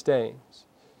and sustains.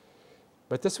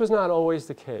 But this was not always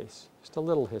the case. Just a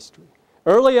little history.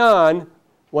 Early on,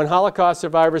 when Holocaust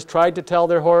survivors tried to tell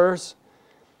their horrors,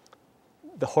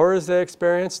 the horrors they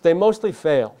experienced, they mostly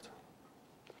failed.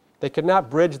 They could not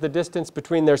bridge the distance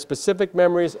between their specific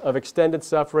memories of extended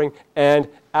suffering and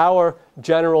our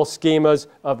general schemas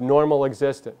of normal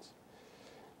existence.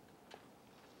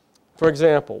 For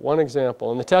example, one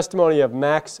example, in the testimony of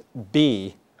Max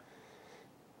B.,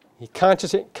 He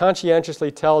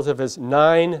conscientiously tells of his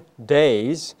 9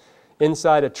 days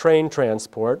inside a train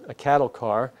transport, a cattle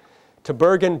car, to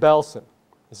Bergen-Belsen.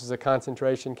 This is a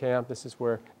concentration camp. This is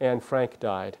where Anne Frank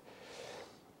died,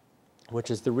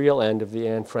 which is the real end of the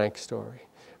Anne Frank story.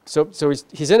 So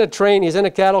he's in a train, he's in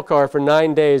a cattle car for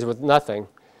 9 days with nothing.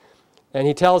 And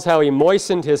he tells how he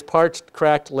moistened his parched,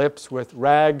 cracked lips with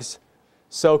rags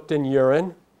soaked in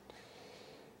urine,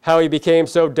 how he became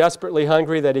so desperately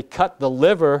hungry that he cut the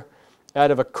liver out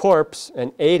of a corpse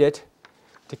and ate it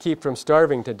to keep from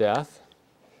starving to death.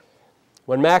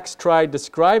 When Max tried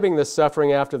describing this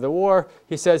suffering after the war,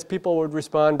 he says people would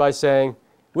respond by saying,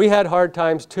 "We had hard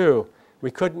times too. We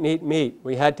couldn't eat meat.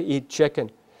 We had to eat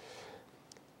chicken."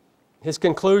 His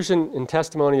conclusion in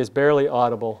testimony is barely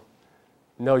audible.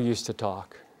 No use to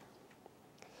talk.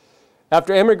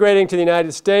 After immigrating to the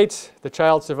United States, the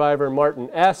child survivor Martin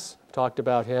S., talked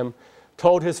about him,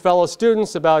 told his fellow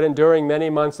students about enduring many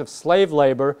months of slave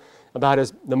labor, about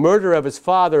the murder of his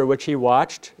father, which he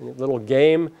watched, in a little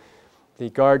game the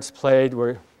guards played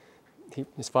where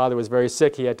his father was very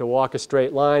sick. He had to walk a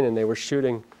straight line, and they were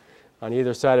shooting on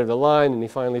either side of the line, and he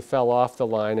finally fell off the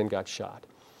line and got shot.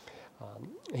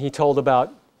 He told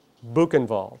about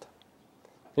Buchenwald.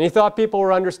 And he thought people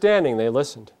were understanding. They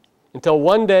listened. Until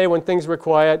one day when things were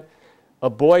quiet, a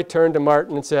boy turned to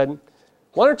Martin and said,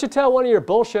 "Why don't you tell one of your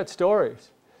bullshit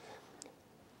stories?"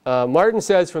 Martin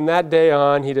says from that day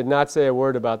on, he did not say a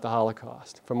word about the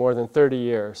Holocaust for more than 30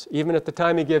 years. Even at the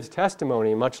time he gives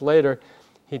testimony, much later,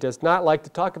 he does not like to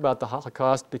talk about the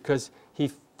Holocaust because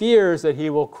he fears that he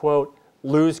will, quote,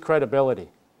 lose credibility.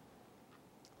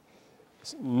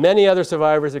 Many other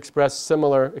survivors expressed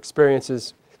similar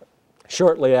experiences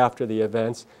shortly after the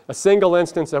events. A single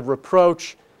instance of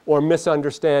reproach or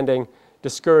misunderstanding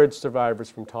discouraged survivors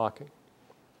from talking,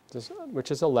 which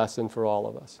is a lesson for all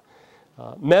of us.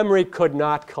 Memory could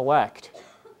not collect.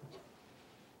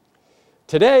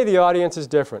 Today, the audience is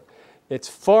different. It's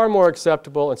far more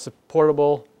acceptable and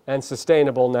supportable and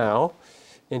sustainable now,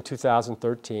 in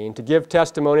 2013, to give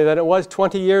testimony than it was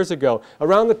 20 years ago,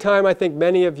 around the time I think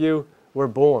many of you were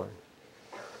born.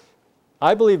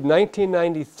 I believe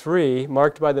 1993,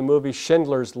 marked by the movie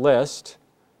Schindler's List.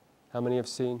 How many have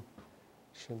seen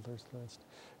Schindler's List?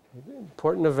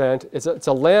 Important event. It's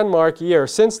a landmark year.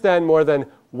 Since then, more than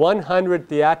 100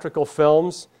 theatrical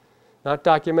films, not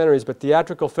documentaries, but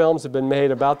theatrical films have been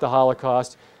made about the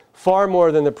Holocaust, far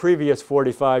more than the previous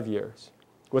 45 years,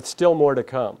 with still more to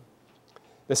come.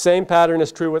 The same pattern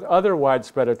is true with other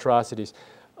widespread atrocities.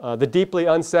 The deeply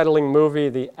unsettling movie,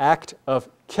 The Act of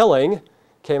Killing,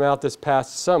 came out this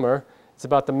past summer. It's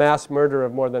about the mass murder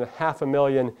of more than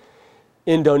 500,000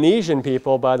 Indonesian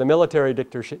people by the military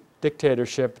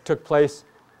dictatorship. It took place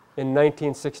in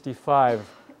 1965.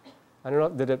 I don't know,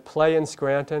 did it play in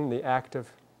Scranton, The Act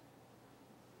of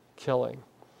Killing?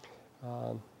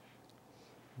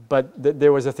 But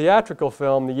there was a theatrical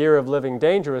film, The Year of Living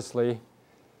Dangerously,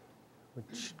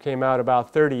 which came out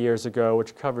about 30 years ago,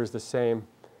 which covers the same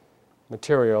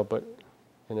material, but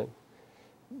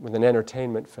with an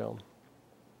entertainment film.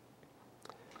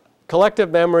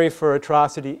 Collective memory for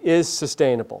atrocity is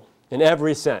sustainable in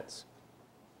every sense.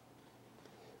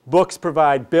 Books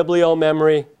provide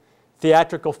bibliomemory.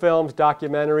 Theatrical films,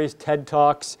 documentaries, TED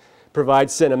Talks provide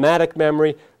cinematic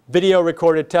memory. Video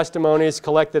recorded testimonies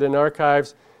collected in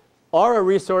archives are a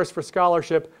resource for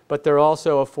scholarship, but they're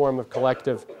also a form of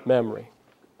collective memory.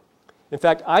 In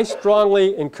fact, I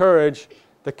strongly encourage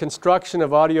the construction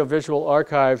of audiovisual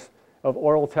archives of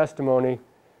oral testimony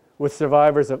with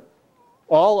survivors of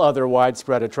all other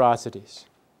widespread atrocities.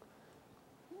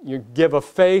 You give a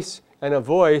face and a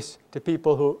voice to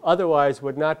people who otherwise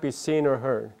would not be seen or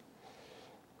heard,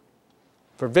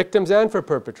 for victims and for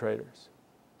perpetrators.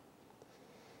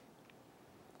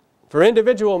 For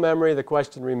individual memory, the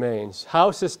question remains,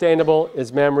 how sustainable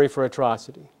is memory for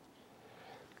atrocity?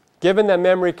 Given that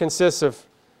memory consists of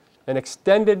an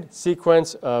extended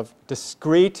sequence of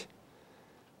discrete,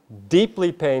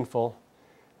 deeply painful,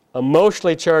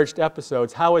 emotionally charged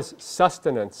episodes, how is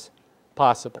sustenance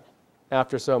possible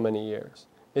after so many years?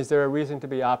 Is there a reason to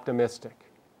be optimistic?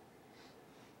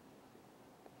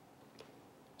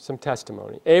 Some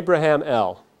testimony. Abraham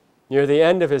L., near the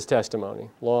end of his testimony,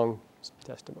 long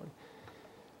testimony.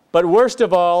 But worst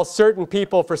of all, certain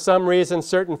people, for some reason,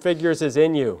 certain figures is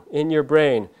in you, in your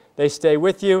brain. They stay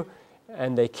with you,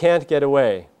 and they can't get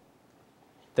away.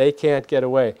 They can't get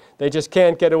away. They just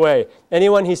can't get away.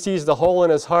 Anyone who sees the hole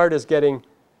in his heart is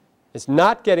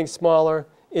not getting smaller,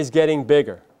 is getting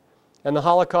bigger. And the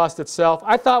Holocaust itself,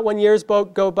 I thought when years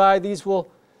go by, these will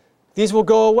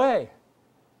go away.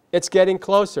 It's getting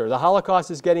closer. The Holocaust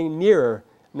is getting nearer,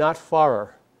 not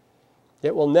farer.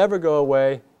 It will never go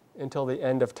away until the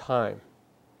end of time,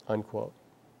 unquote.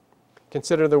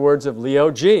 Consider the words of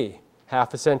Leo G.,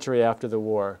 half a century after the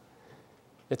war.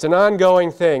 It's an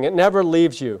ongoing thing. It never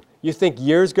leaves you. You think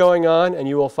years going on and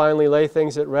you will finally lay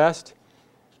things at rest?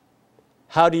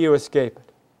 How do you escape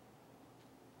it?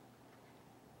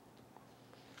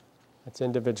 That's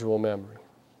individual memory.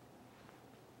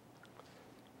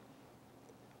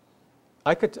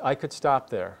 I could stop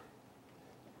there.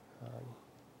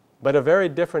 But a very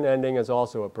different ending is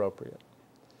also appropriate.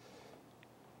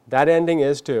 That ending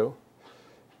is to,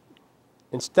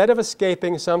 instead of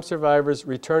escaping, some survivors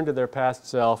return to their past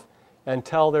self and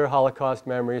tell their Holocaust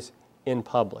memories in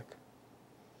public.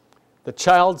 The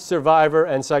child survivor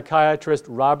and psychiatrist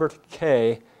Robert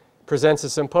K. presents a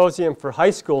symposium for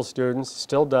high school students,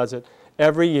 still does it,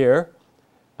 every year.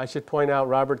 I should point out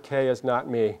Robert K. is not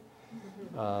me.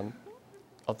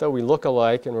 Although we look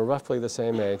alike and we're roughly the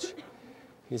same age,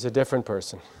 he's a different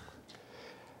person.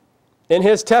 In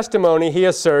his testimony, he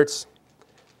asserts,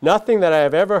 "Nothing that I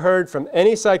have ever heard from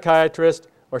any psychiatrist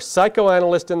or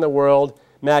psychoanalyst in the world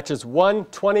matches one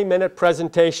 20-minute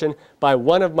presentation by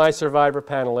one of my survivor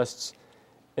panelists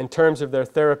in terms of their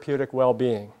therapeutic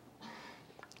well-being."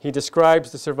 He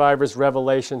describes the survivors'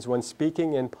 revelations when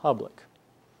speaking in public.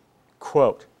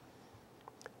 Quote,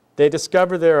 "They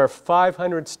discover there are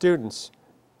 500 students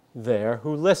there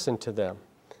who listen to them.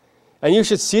 And you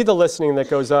should see the listening that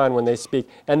goes on when they speak.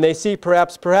 And they see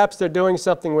perhaps they're doing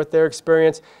something with their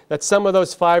experience that some of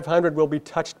those 500 will be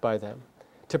touched by them,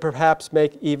 to perhaps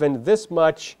make even this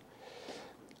much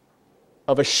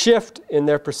of a shift in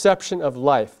their perception of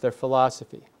life, their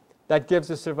philosophy. That gives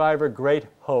the survivor great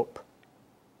hope.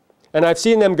 And I've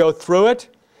seen them go through it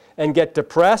and get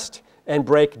depressed and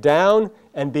break down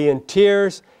and be in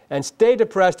tears and stay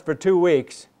depressed for 2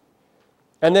 weeks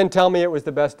and then tell me it was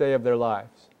the best day of their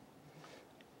lives."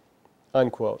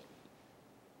 Unquote.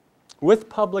 With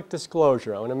public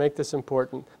disclosure, I want to make this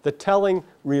important, the telling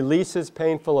releases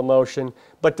painful emotion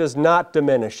but does not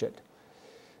diminish it.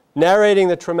 Narrating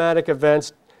the traumatic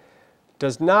events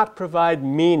does not provide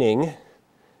meaning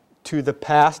to the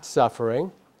past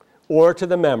suffering or to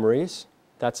the memories.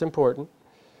 That's important.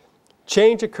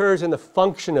 Change occurs in the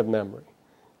function of memory.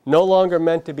 No longer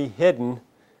meant to be hidden,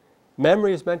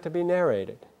 memory is meant to be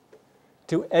narrated,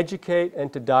 to educate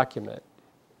and to document.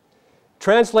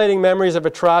 Translating memories of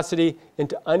atrocity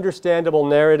into understandable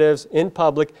narratives in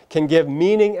public can give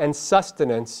meaning and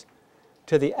sustenance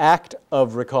to the act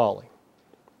of recalling,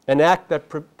 an act that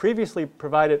previously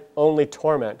provided only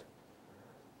torment.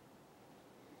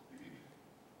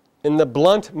 In the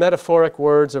blunt metaphoric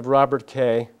words of Robert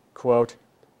K., quote,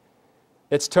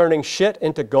 "It's turning shit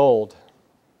into gold."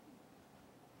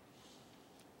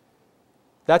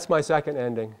 That's my second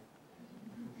ending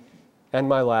and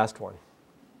my last one.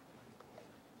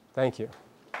 Thank you.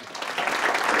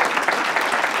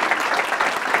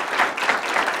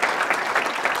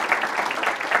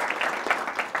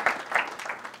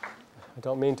 I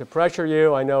don't mean to pressure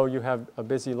you. I know you have a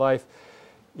busy life,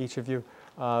 each of you.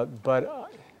 But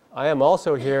I am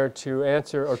also here to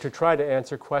answer, or to try to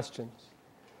answer questions.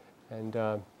 And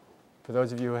for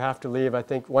those of you who have to leave, I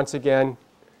think, once again,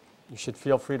 you should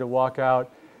feel free to walk out.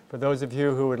 For those of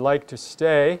you who would like to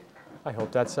stay, I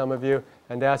hope that's some of you,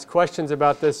 and ask questions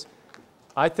about this,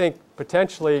 I think,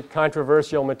 potentially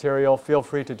controversial material, feel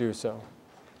free to do so.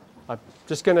 I'm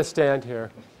just going to stand here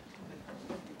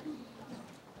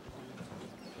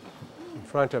in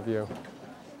front of you.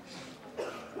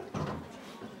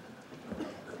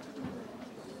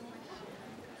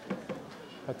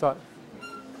 I thought,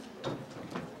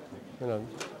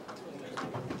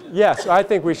 yes, I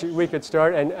think we could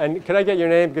start. And can I get your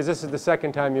name? Because this is the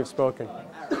second time you've spoken.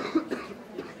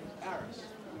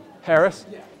 Harris?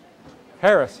 Yeah.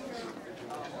 Harris.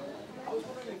 I was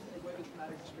wondering if the way the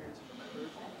traumatic experience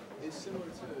is similar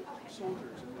to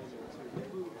soldiers in the military,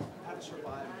 who had to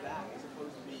survive that as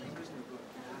opposed to being prisoner of war.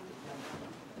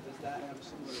 Does that have a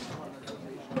similar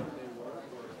traumatization that they were,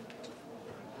 or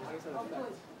how does that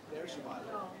affect their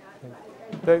survival?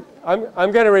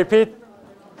 I'm going to repeat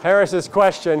Harris's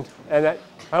question, and I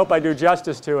hope I do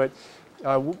justice to it.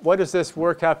 What does this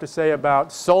work have to say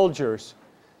about soldiers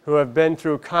who have been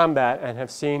through combat and have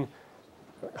seen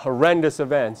horrendous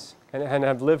events and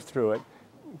have lived through it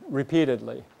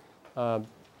repeatedly?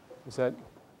 Is that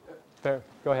fair?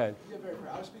 Go ahead. Yeah, very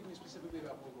fair. I was speaking specifically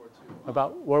about World War II.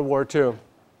 About World War II.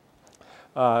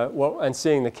 Well, and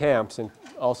seeing the camps, and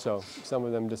also some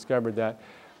of them discovered that.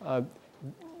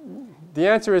 The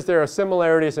answer is there are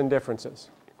similarities and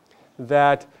differences.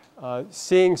 That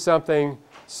seeing something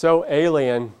so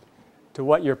alien to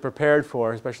what you're prepared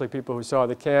for, especially people who saw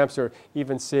the camps, or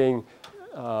even seeing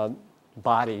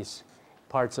bodies,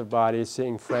 parts of bodies,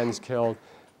 seeing friends killed,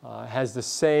 has the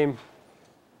same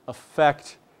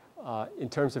effect in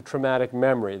terms of traumatic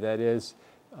memory. That is,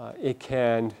 it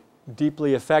can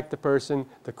deeply affect the person,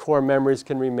 the core memories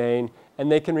can remain,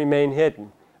 and they can remain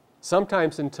hidden,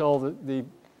 sometimes until the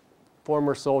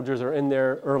former soldiers are in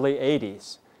their early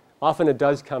 80s. Often it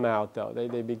does come out, though.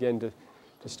 They begin to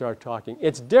start talking.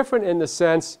 It's different in the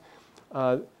sense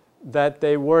that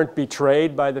they weren't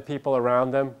betrayed by the people around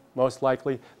them, most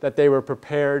likely, that they were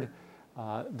prepared,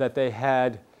 that they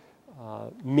had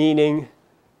meaning.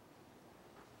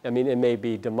 I mean, it may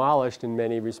be demolished in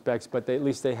many respects, but at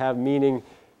least they have meaning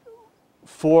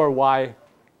for why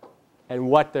and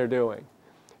what they're doing.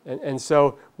 And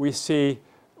so we see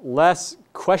less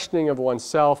questioning of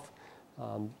oneself,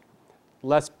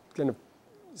 less kind of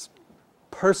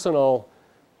personal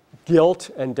guilt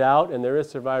and doubt, and there is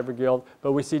survivor guilt,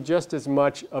 but we see just as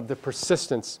much of the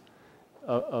persistence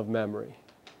of memory.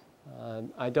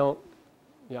 I don't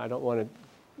want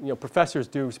to, professors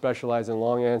do specialize in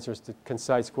long answers to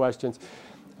concise questions,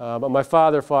 but my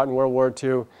father fought in World War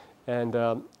II, and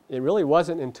it really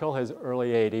wasn't until his early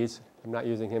 80s, I'm not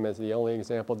using him as the only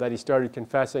example, that he started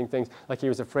confessing things like he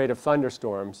was afraid of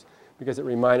thunderstorms because it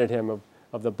reminded him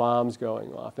of the bombs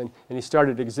going off, and he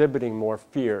started exhibiting more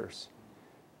fears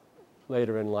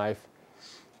later in life.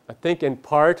 I think in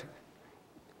part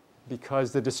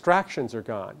because the distractions are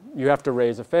gone. You have to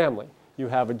raise a family. You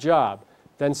have a job.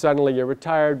 Then suddenly you're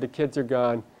retired, the kids are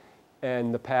gone,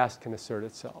 and the past can assert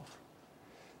itself.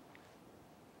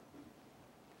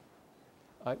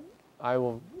 I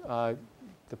will,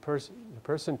 the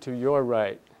person to your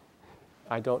right,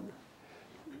 I'm Emily.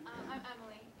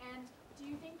 And do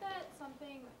you think that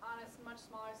something on a much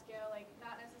smaller scale, like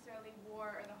not necessarily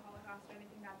war or the Holocaust or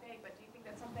anything that big, but do you think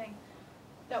that something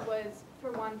that was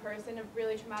for one person a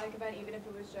really traumatic event, even if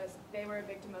it was just they were a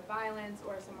victim of violence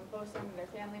or someone close to them and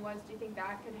their family was, do you think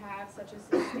that could have such a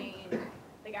sustained,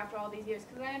 like after all these years?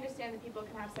 Because I understand that people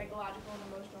can have psychological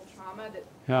and emotional trauma that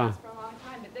lasts for a long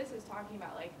time, but this is talking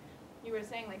about, like you were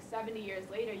saying, like 70 years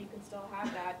later, you can still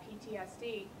have that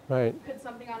PTSD. Right. Could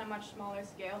something on a much smaller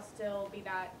scale still be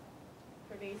that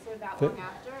pervasive that long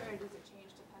after, or does it change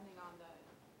depending on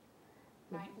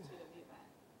the magnitude of the event?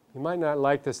 You might not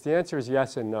like this. The answer is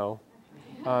yes and no.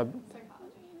 Psychology.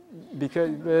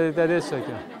 Because that is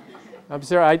psychology. I'm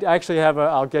sorry, I actually have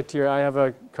I'll get to I have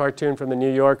a cartoon from the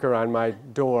New Yorker on my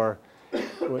door.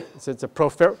 It's a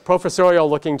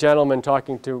professorial-looking gentleman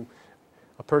talking to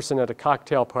a person at a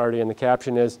cocktail party, and the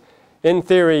caption is, "In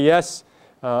theory, yes,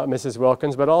 Mrs.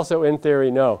 Wilkins, but also in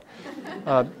theory, no."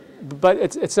 But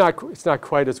it's not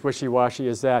quite as wishy-washy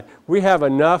as that. We have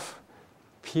enough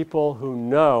people who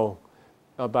know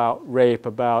about rape,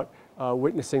 about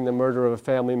witnessing the murder of a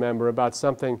family member, about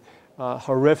something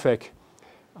horrific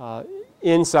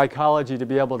in psychology to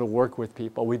be able to work with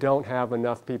people. We don't have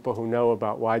enough people who know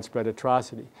about widespread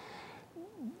atrocity.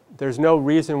 There's no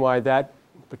reason why that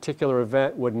particular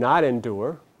event would not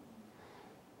endure,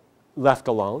 left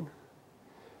alone.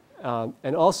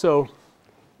 And also,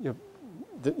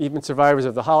 even survivors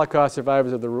of the Holocaust,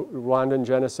 survivors of the Rwandan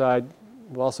genocide,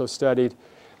 who also studied,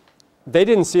 they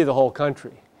didn't see the whole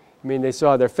country. I mean, they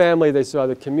saw their family, they saw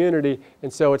the community,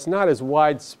 and so it's not as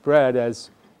widespread as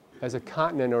a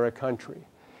continent or a country.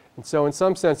 And so in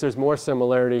some sense, there's more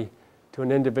similarity to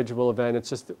an individual event. It's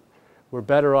just that we're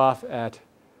better off at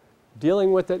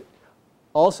dealing with it.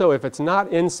 Also, if it's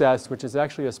not incest, which is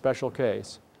actually a special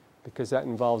case, because that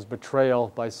involves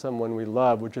betrayal by someone we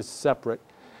love, which is separate,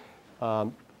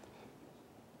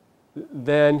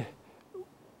 then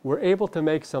we're able to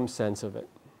make some sense of it.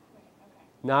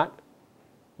 Not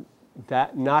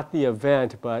the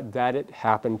event, but that it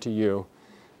happened to you,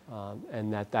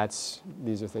 and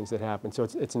these are things that happen. So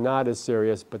it's not as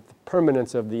serious, but the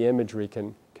permanence of the imagery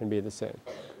can be the same.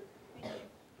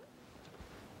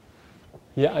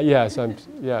 Yeah. Yes. I'm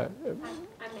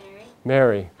Mary.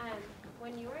 Mary.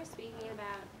 When you were speaking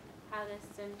about how the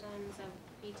symptoms of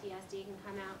PTSD can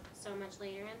come out so much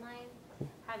later in life,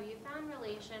 have you found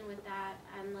relation with that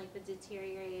and like the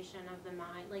deterioration of the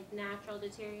mind, like natural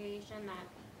deterioration?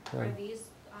 That are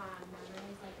these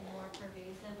memories like more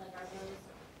pervasive? Like are those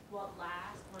what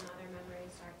last when other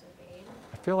memories start to fade?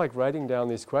 I feel like writing down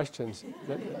these questions.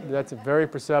 That's a very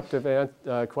perceptive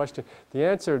question. The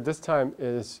answer this time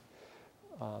is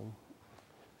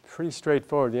pretty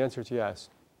straightforward. The answer is yes.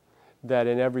 That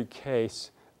in every case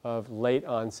of late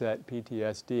onset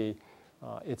PTSD,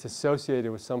 it's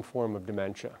associated with some form of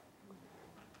dementia.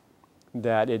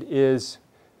 That it is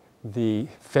the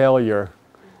failure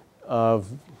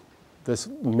of this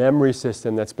memory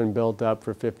system that's been built up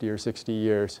for 50 or 60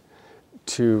 years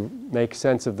to make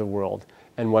sense of the world.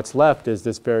 And what's left is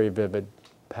this very vivid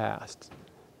past.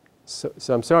 So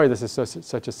I'm sorry this is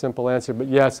such a simple answer, but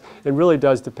yes, it really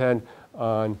does depend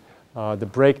on the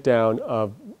breakdown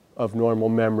of normal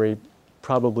memory,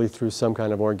 probably through some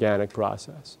kind of organic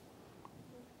process.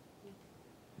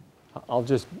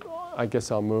 I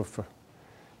guess I'll move from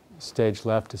stage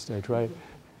left to stage right.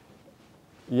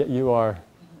 You are?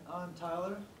 I'm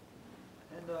Tyler.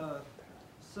 And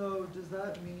so does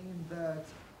that mean that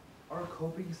our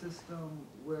coping system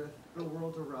with the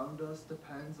world around us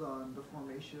depends on the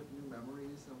formation of new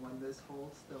memories, and when this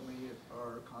holds, then we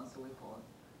are constantly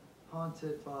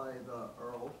haunted by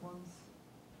our old ones?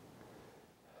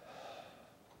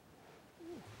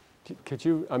 Could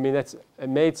you, I mean, it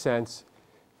made sense,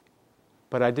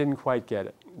 but I didn't quite get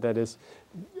it. That is,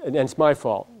 and it's my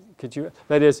fault. Could you,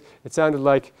 that is, it sounded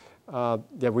like,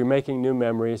 yeah, we're making new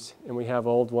memories, and we have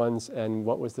old ones, and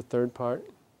what was the third part?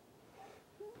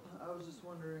 I was just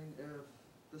wondering if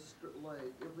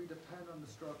if we depend on the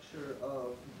structure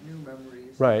of new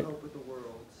memories to cope with the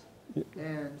world,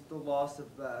 and the loss of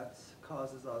that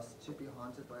causes us to be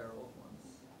haunted by our old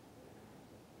ones.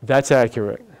 That's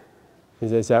accurate.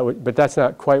 Is that what, but that's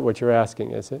not quite what you're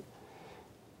asking, is it?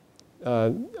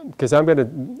 Because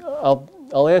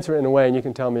I'll answer it in a way, and you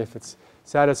can tell me if it's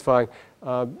satisfying.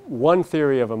 One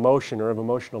theory of emotion or of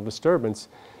emotional disturbance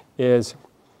is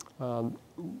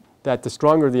that the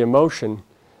stronger the emotion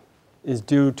is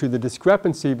due to the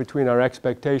discrepancy between our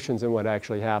expectations and what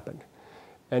actually happened.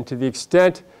 And to the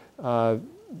extent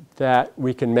that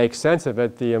we can make sense of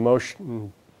it, the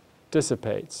emotion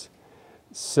dissipates.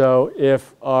 So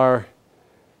if our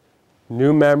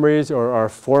new memories or our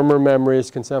former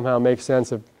memories can somehow make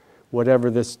sense of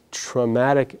whatever this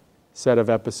traumatic set of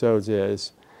episodes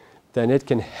is, then it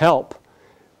can help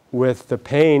with the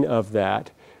pain of that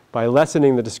by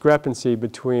lessening the discrepancy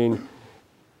between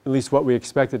at least what we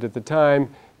expected at the time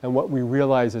and what we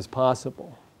realize is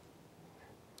possible.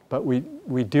 But we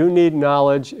do need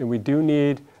knowledge, and we do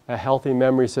need a healthy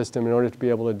memory system in order to be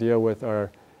able to deal with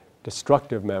our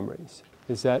destructive memories.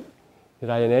 Is that, did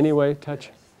I in any way touch?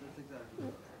 Yes, that's exactly what I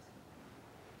was.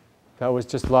 That was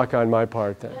just luck on my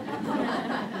part then.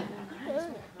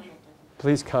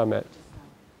 Please comment.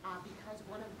 Because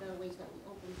one of the ways that we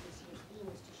opened this year's theme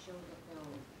was to show the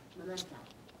film Memento,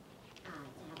 to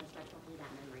have us start talking about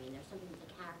memory. And there's something that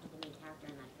the main character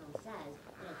in that film says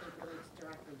that I think relates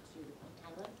directly to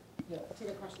Tyler, to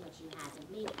the question that you had. The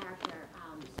main character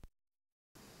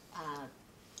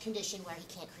condition where he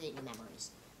can't create new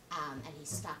memories, and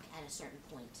he's stuck at a certain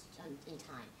point in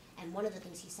time. And one of the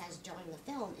things he says during the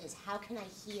film is, how can I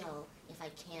heal if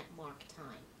I can't mark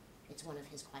time? It's one of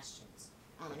his questions.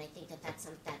 And I think that that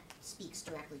speaks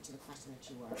directly to the question that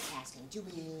you were asking. Do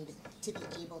we need to be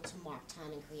able to mark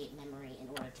time and create memory in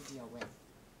order to deal with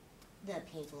the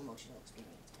painful emotional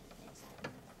experience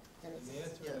kind of things? The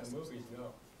answer in the movie is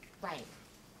no. Right.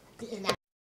 In that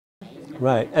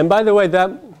Right. And by the way,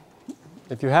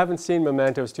 if you haven't seen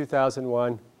Memento, it's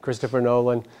 2001. Christopher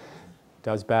Nolan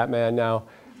does Batman now.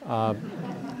 I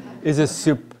mean,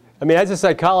 as a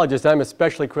psychologist, I'm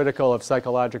especially critical of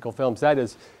psychological films. That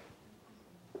is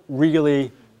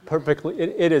really perfectly,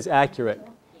 it is accurate.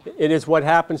 It is what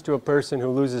happens to a person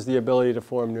who loses the ability to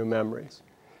form new memories.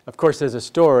 Of course, there's a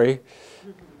story,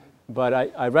 but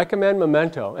I recommend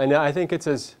Memento, and I think it's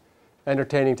as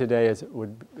entertaining today as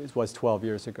it was 12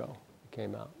 years ago it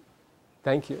came out.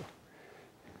 Thank you.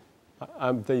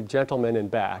 I'm the gentleman in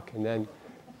back, and then.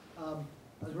 I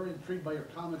was very intrigued by your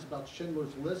comments about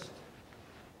Schindler's List.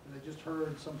 And I just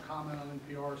heard some comment on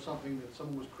NPR or something that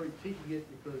someone was critiquing it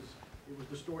because it was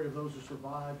the story of those who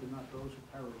survived and not those who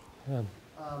perished. Yeah.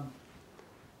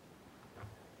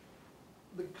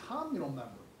 The communal memory,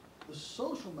 the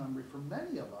social memory for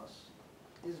many of us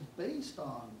is based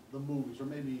on the movies, or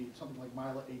maybe something like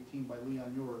Mila 18 by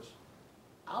Leon Uris.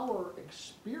 Our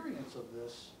experience of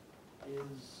this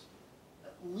is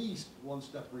at least one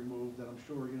step removed, and I'm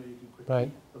sure you can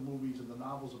critique the movies and the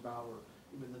novels about, or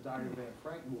even the Diary of Anne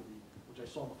Frank movie, which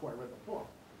I saw before I read the book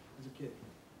as a kid.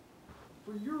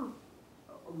 For your,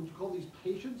 would you call these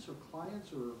patients or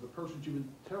clients or the persons you've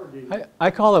interrogated?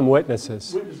 I call them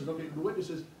witnesses. Witnesses, okay. The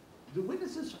witnesses, do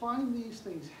witnesses find these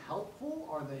things helpful?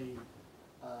 Are they,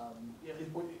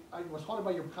 I was haunted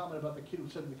by your comment about the kid who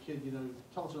said to the kid,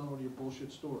 tell us another one of your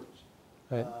bullshit stories.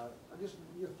 Right. Just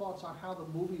your thoughts on how the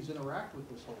movies interact with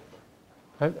this whole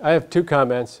thing. I have two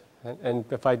comments, and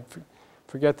if I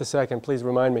forget the second, please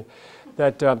remind me.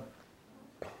 That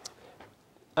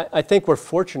I think we're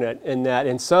fortunate in that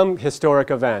in some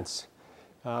historic events,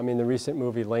 I mean the recent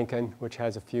movie Lincoln, which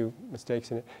has a few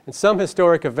mistakes in it, in some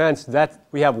historic events that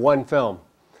we have one film.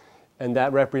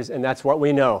 and that's what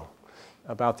we know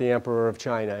about the Emperor of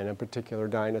China in a particular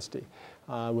dynasty.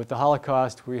 With the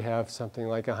Holocaust, we have something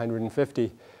like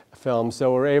 150 films,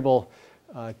 so we're able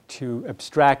to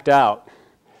abstract out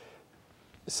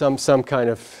some kind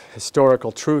of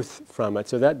historical truth from it.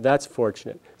 So that's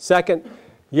fortunate. Second,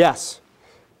 yes,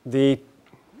 the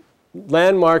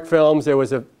landmark films, there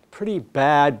was a pretty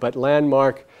bad but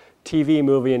landmark TV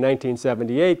movie in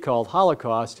 1978 called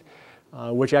Holocaust,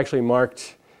 which actually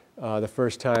marked the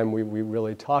first time we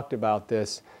really talked about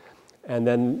this. And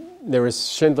then there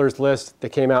was Schindler's List that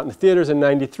came out in the theaters in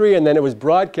 '93, and then it was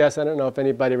broadcast. I don't know if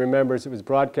anybody remembers, it was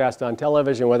broadcast on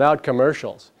television without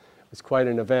commercials. It was quite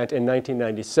an event in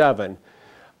 1997.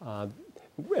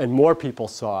 And more people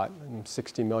saw it.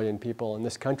 60 million people in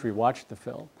this country watched the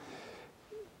film.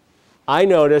 I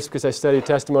noticed, because I studied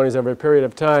testimonies over a period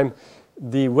of time,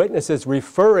 the witnesses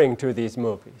referring to these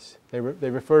movies. They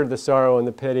refer to The Sorrow and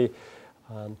the Pity.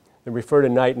 They refer to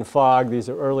Night and Fog. These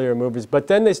are earlier movies. But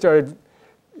then they started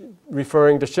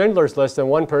referring to Schindler's List, and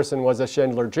one person was a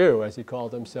Schindler Jew, as he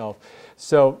called himself.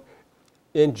 So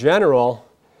in general,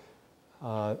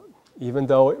 even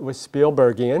though it was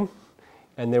Spielbergian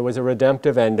and there was a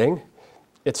redemptive ending,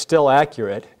 it's still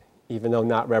accurate, even though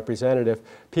not representative.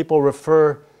 People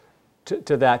refer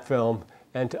to that film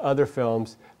and to other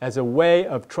films as a way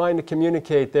of trying to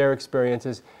communicate their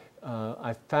experiences.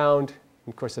 I found,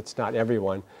 of course it's not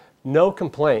everyone, no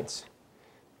complaints.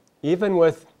 Even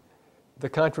with the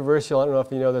controversial, I don't know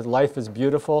if you know this, Life is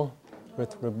Beautiful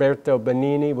with Roberto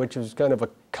Benigni, which was kind of a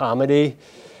comedy,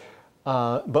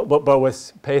 but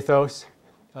with pathos.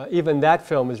 Even that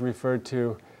film is referred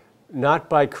to not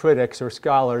by critics or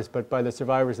scholars, but by the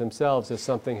survivors themselves as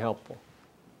something helpful.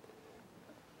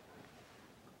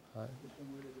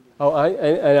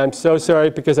 And I'm so sorry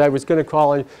because I was going to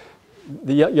call on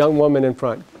the young woman in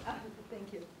front.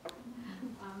 Thank you.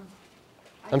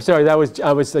 I'm sorry, I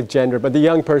was a gender, but the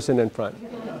young person in front.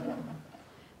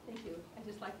 Thank you. I'm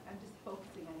just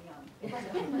focusing on young.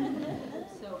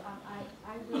 So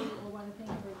I really want to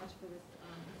thank you very much for this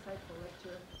insightful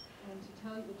lecture, and to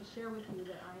share with you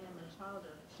that I am a child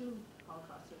of 2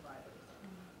 Holocaust survivors.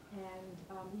 And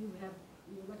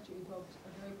your lecture evoked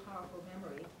a very powerful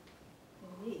memory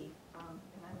in me, and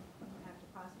I'm going to have to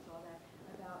process all that,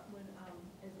 about when,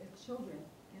 as children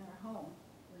in our home,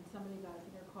 when somebody got a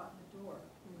finger caught in the door or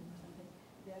something,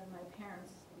 then my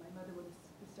mother would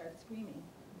start screaming,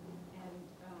 and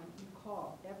you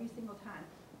call every single time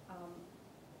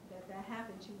that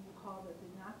happened. She would call that the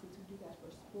Nazis would do that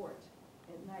for sport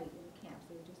at night in the camps.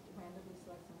 They would just randomly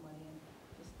select somebody and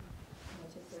just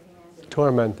take their hand and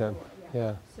torment them.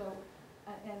 Yeah. So,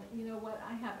 and you know what?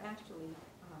 I have actually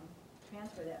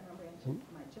transfer that memory into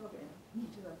my children,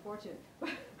 which is unfortunate.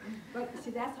 But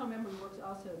see, that's how memory works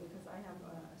also, because I have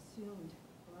assumed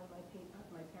a lot of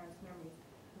my parents' memories.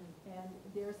 And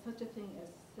there's such a thing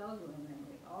as cellular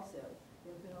memory also.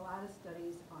 There have been a lot of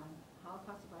studies on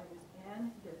Holocaust survivors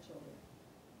and their children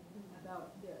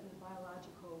about the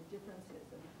biological differences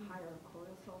of higher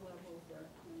cortisol levels, or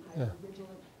higher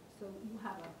vigilant. So you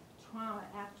have a trauma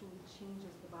actually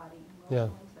changes the body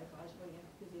emotionally, psychologically, and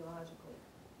physiologically.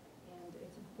 And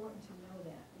it's important to know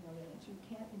that, that you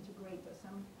can't integrate, but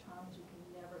some traumas you can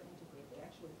never integrate. They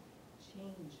actually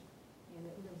change, and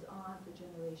it lives on for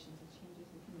generations. It changes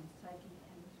the human psyche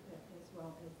and as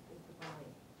well as the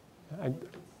body.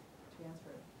 It's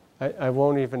transferred. I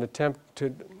won't even attempt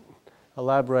to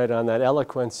elaborate on that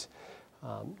eloquence,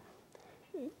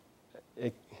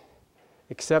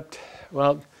 except,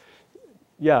 well,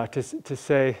 yeah, to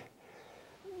say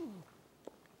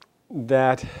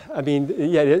that, I mean,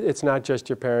 yeah, it's not just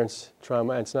your parents'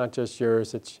 trauma, it's not just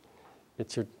yours, it's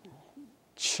your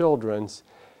children's.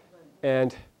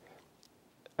 And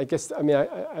I guess, I mean,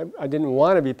 I didn't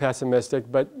want to be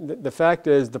pessimistic, but the fact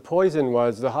is the poison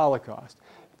was the Holocaust.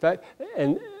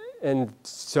 And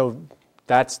so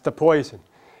that's the poison.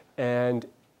 And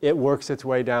it works its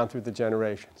way down through the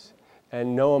generations.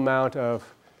 And no amount of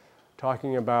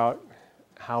talking about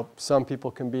how some people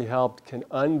can be helped can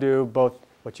undo both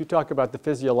what you talk about, the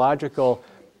physiological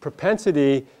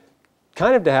propensity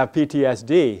kind of to have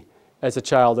PTSD as a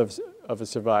child of a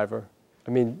survivor.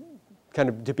 I mean, kind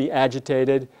of to be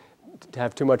agitated, to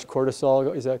have too much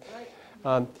cortisol. Is that,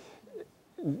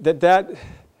 that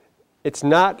it's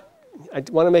not, I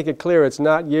want to make it clear, it's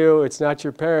not you, it's not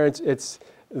your parents, it's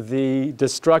the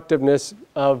destructiveness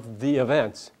of the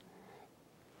events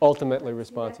ultimately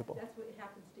responsible. That's what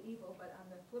happens to evil, but on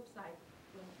the flip side,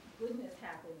 when goodness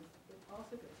happens, it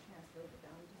also gets translated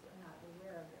down. We just are not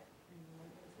aware of it. And when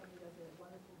somebody does a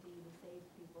wonderful deed and saves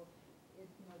people, there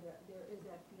is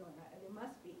that feeling. There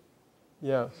must be.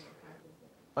 Yeah.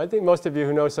 I think most of you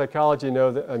who know psychology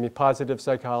know that, I mean, positive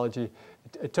psychology,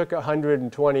 it took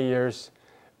 120 years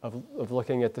of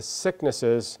looking at the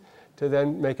sicknesses to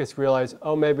then make us realize,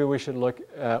 oh, maybe we should look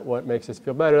at what makes us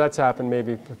feel better. That's happened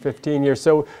maybe for 15 years.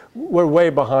 So we're way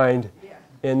behind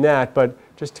in that. But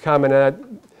just to comment on that,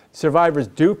 survivors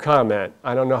do comment,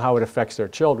 I don't know how it affects their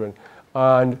children,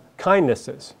 on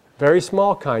kindnesses, very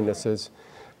small kindnesses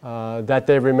that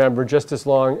they remember just as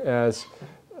long as,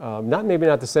 maybe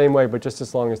not the same way, but just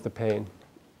as long as the pain.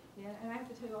 Yeah, and I have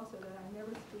to tell you also that I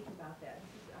never speak about that.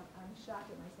 I'm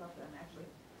shocked at myself that I'm actually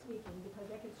speaking, because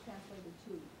that gets translated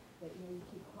too, that you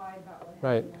keep quiet about what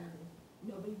happened,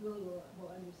 and nobody really will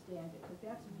understand it, because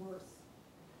that's worse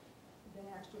than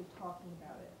actually talking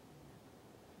about it.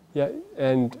 Yeah,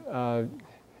 and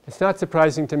it's not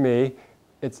surprising to me.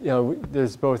 It's,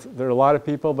 there's both, there are a lot of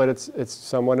people, but it's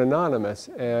somewhat anonymous,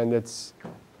 and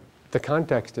the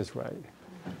context is right.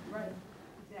 Right,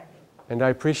 exactly. And I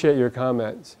appreciate your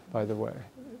comments, by the way.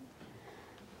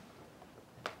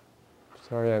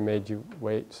 Sorry I made you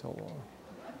wait so long.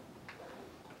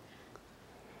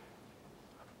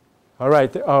 All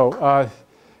right,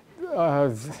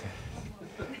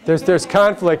 there's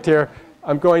conflict here.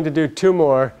 I'm going to do two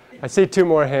more. I see two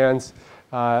more hands.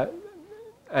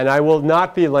 And I will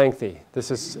not be lengthy.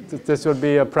 This would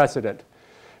be a precedent.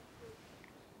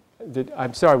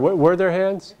 I'm sorry, were there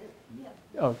hands?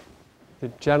 Oh, the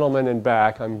gentleman in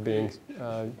back, I'm being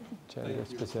gender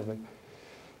specific.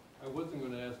 I wasn't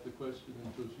going to ask the question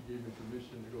until she gave me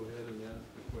permission to go ahead and ask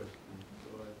the question,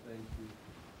 so I thank you.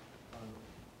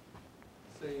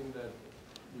 Saying that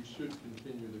we should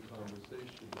continue the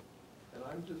conversation. And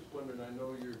I'm just wondering, I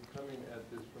know you're coming at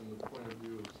this from the point of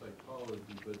view of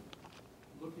psychology, but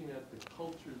looking at the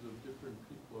cultures of different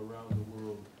people around the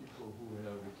world, people who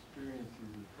have experienced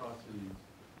these atrocities,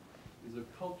 is a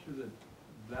culture that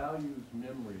values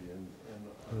memory and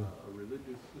a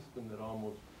religious system that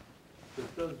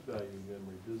does value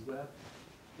memory. Does that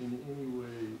in any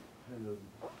way kind of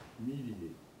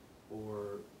mediate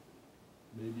or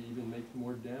maybe even make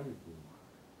more damaging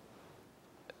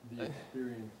the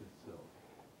experience itself?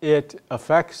 It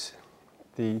affects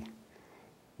the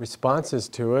responses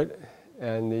to it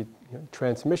and the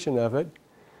transmission of it.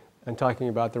 I'm talking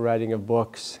about the writing of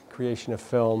books, creation of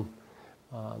film,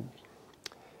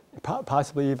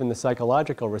 possibly even the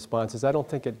psychological responses. I don't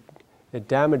think it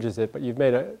damages it, but you've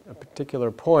made a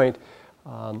particular point.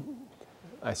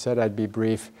 I said I'd be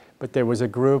brief, but there was a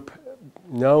group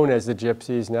known as the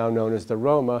Gypsies, now known as the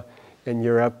Roma, in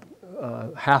Europe.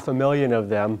 500,000 of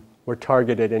them were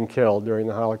targeted and killed during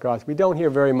the Holocaust. We don't hear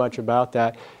very much about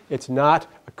that. It's not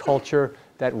a culture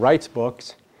that writes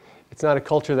books. It's not a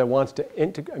culture that wants to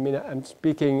integrate. I mean,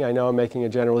 I know I'm making a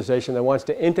generalization, that wants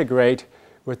to integrate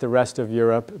with the rest of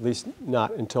Europe, at least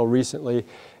not until recently.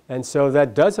 And so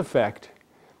that does affect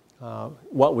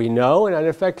what we know, and it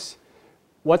affects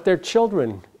what their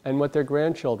children and what their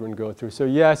grandchildren go through. So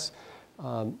yes,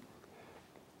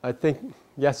 I think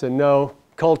yes and no.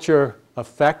 Culture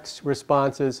affects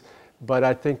responses, but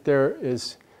I think there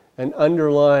is an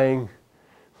underlying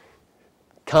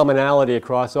commonality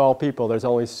across all people. There's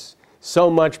only so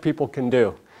much people can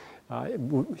do.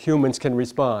 Humans can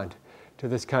respond to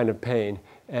this kind of pain.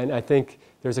 And I think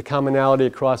there's a commonality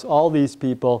across all these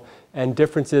people and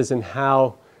differences in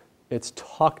how it's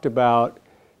talked about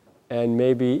and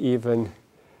maybe even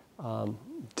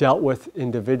dealt with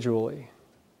individually.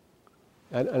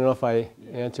 I don't know if I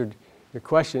answered your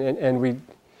question. And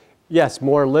yes,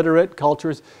 more literate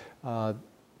cultures,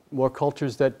 more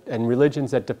cultures and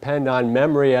religions that depend on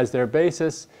memory as their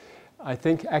basis, I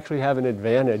think actually have an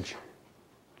advantage,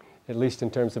 at least in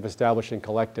terms of establishing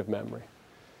collective memory.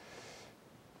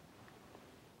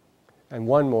 And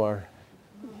one more.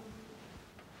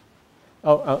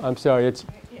 Oh, I'm sorry. It's.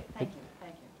 Thank you.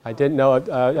 I didn't know.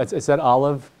 Is that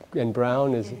olive and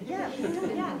brown? Is. Yes.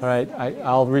 All right.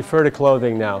 I'll refer to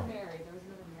clothing now. Mary. There was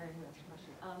another Mary who asked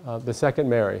a question. The second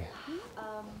Mary.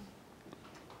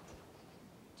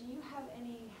 Do you have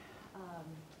any,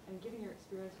 and given your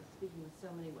experience with speaking with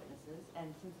so many witnesses,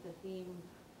 and since the theme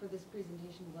for this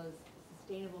presentation was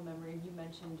sustainable memory, and you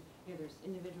mentioned there's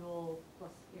individual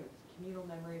plus communal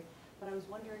memory, but I was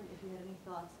wondering if you had any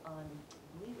thoughts on,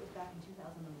 I believe it was back in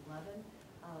 2011,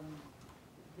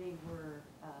 they were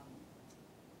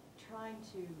trying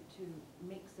to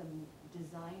make some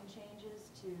design changes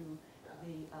to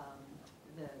the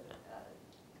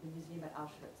museum at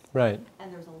Auschwitz. Right.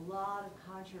 And there's a lot of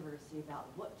controversy about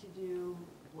what to do,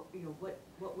 what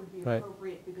would be Right.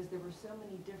 appropriate, because there were so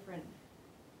many different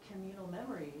communal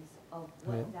memories of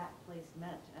what Right. that place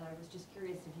meant. And I was just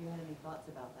curious if you had any thoughts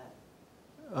about that.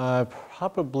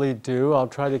 Probably do. I'll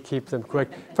try to keep them quick.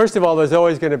 First of all, there's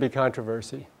always going to be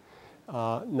controversy.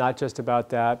 Not just about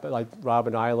that, but like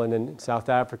Robben Island in South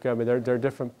Africa. I mean, there are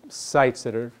different sites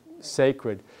that are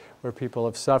sacred where people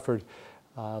have suffered.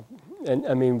 And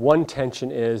I mean, one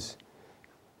tension is,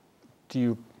 do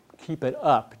you keep it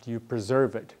up? Do you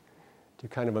preserve it? Do you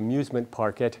kind of amusement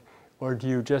park it? Or do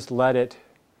you just let it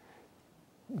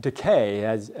decay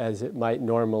as it might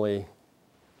normally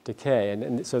decay?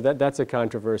 And so that's a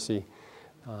controversy,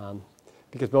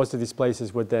 because most of these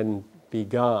places would then be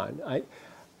gone.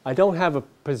 I don't have a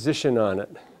position on it.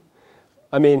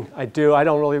 I mean, I do. I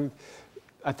don't really.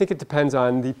 I think it depends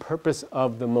on the purpose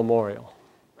of the memorial.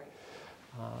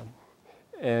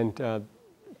 And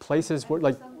places where,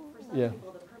 like, for some yeah.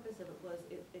 people, the purpose of it was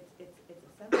it's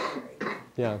a cemetery.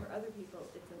 Yeah. For other people,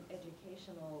 it's an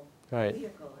educational Right.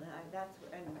 vehicle,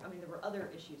 and I mean there were other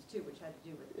issues too, which had to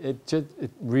do with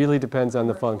It really depends on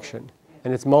the function,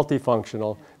 and it's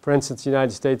multifunctional. For instance, the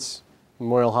United States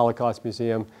Memorial Holocaust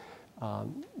Museum,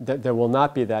 there will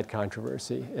not be that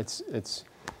controversy. It's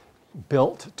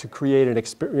built to create an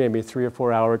experience, maybe a 3 or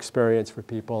 4 hour experience for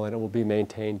people, and it will be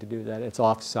maintained to do that. It's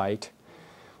off-site.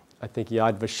 I think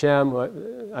Yad Vashem.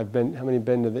 How many have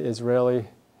been to the Israeli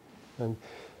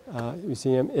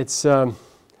museum? It's.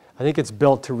 I think it's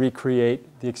built to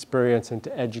recreate the experience and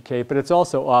to educate, but it's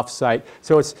also off-site.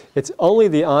 So it's only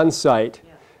the on-site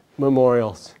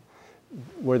memorials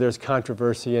where there's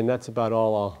controversy, and that's about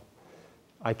all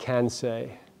I can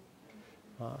say,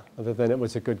 other than it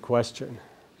was a good question.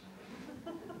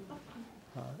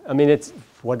 I mean,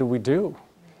 what do we do?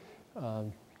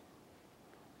 Oh,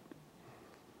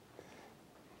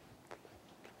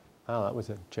 that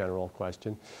was a general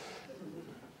question.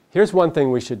 Here's one thing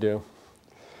we should do.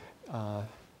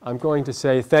 I'm going to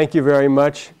say thank you very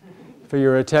much for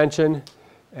your attention,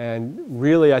 and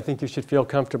really I think you should feel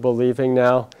comfortable leaving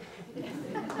now.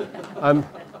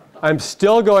 I'm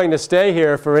still going to stay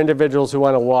here for individuals who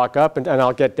want to walk up, and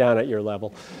I'll get down at your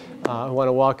level, who want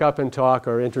to walk up and talk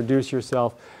or introduce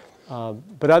yourself.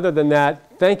 But other than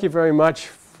that, thank you very much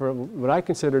for what I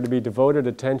consider to be devoted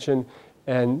attention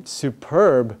and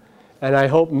superb, and I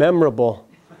hope memorable,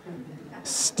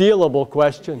 stealable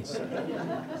questions.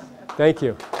 Thank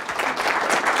you.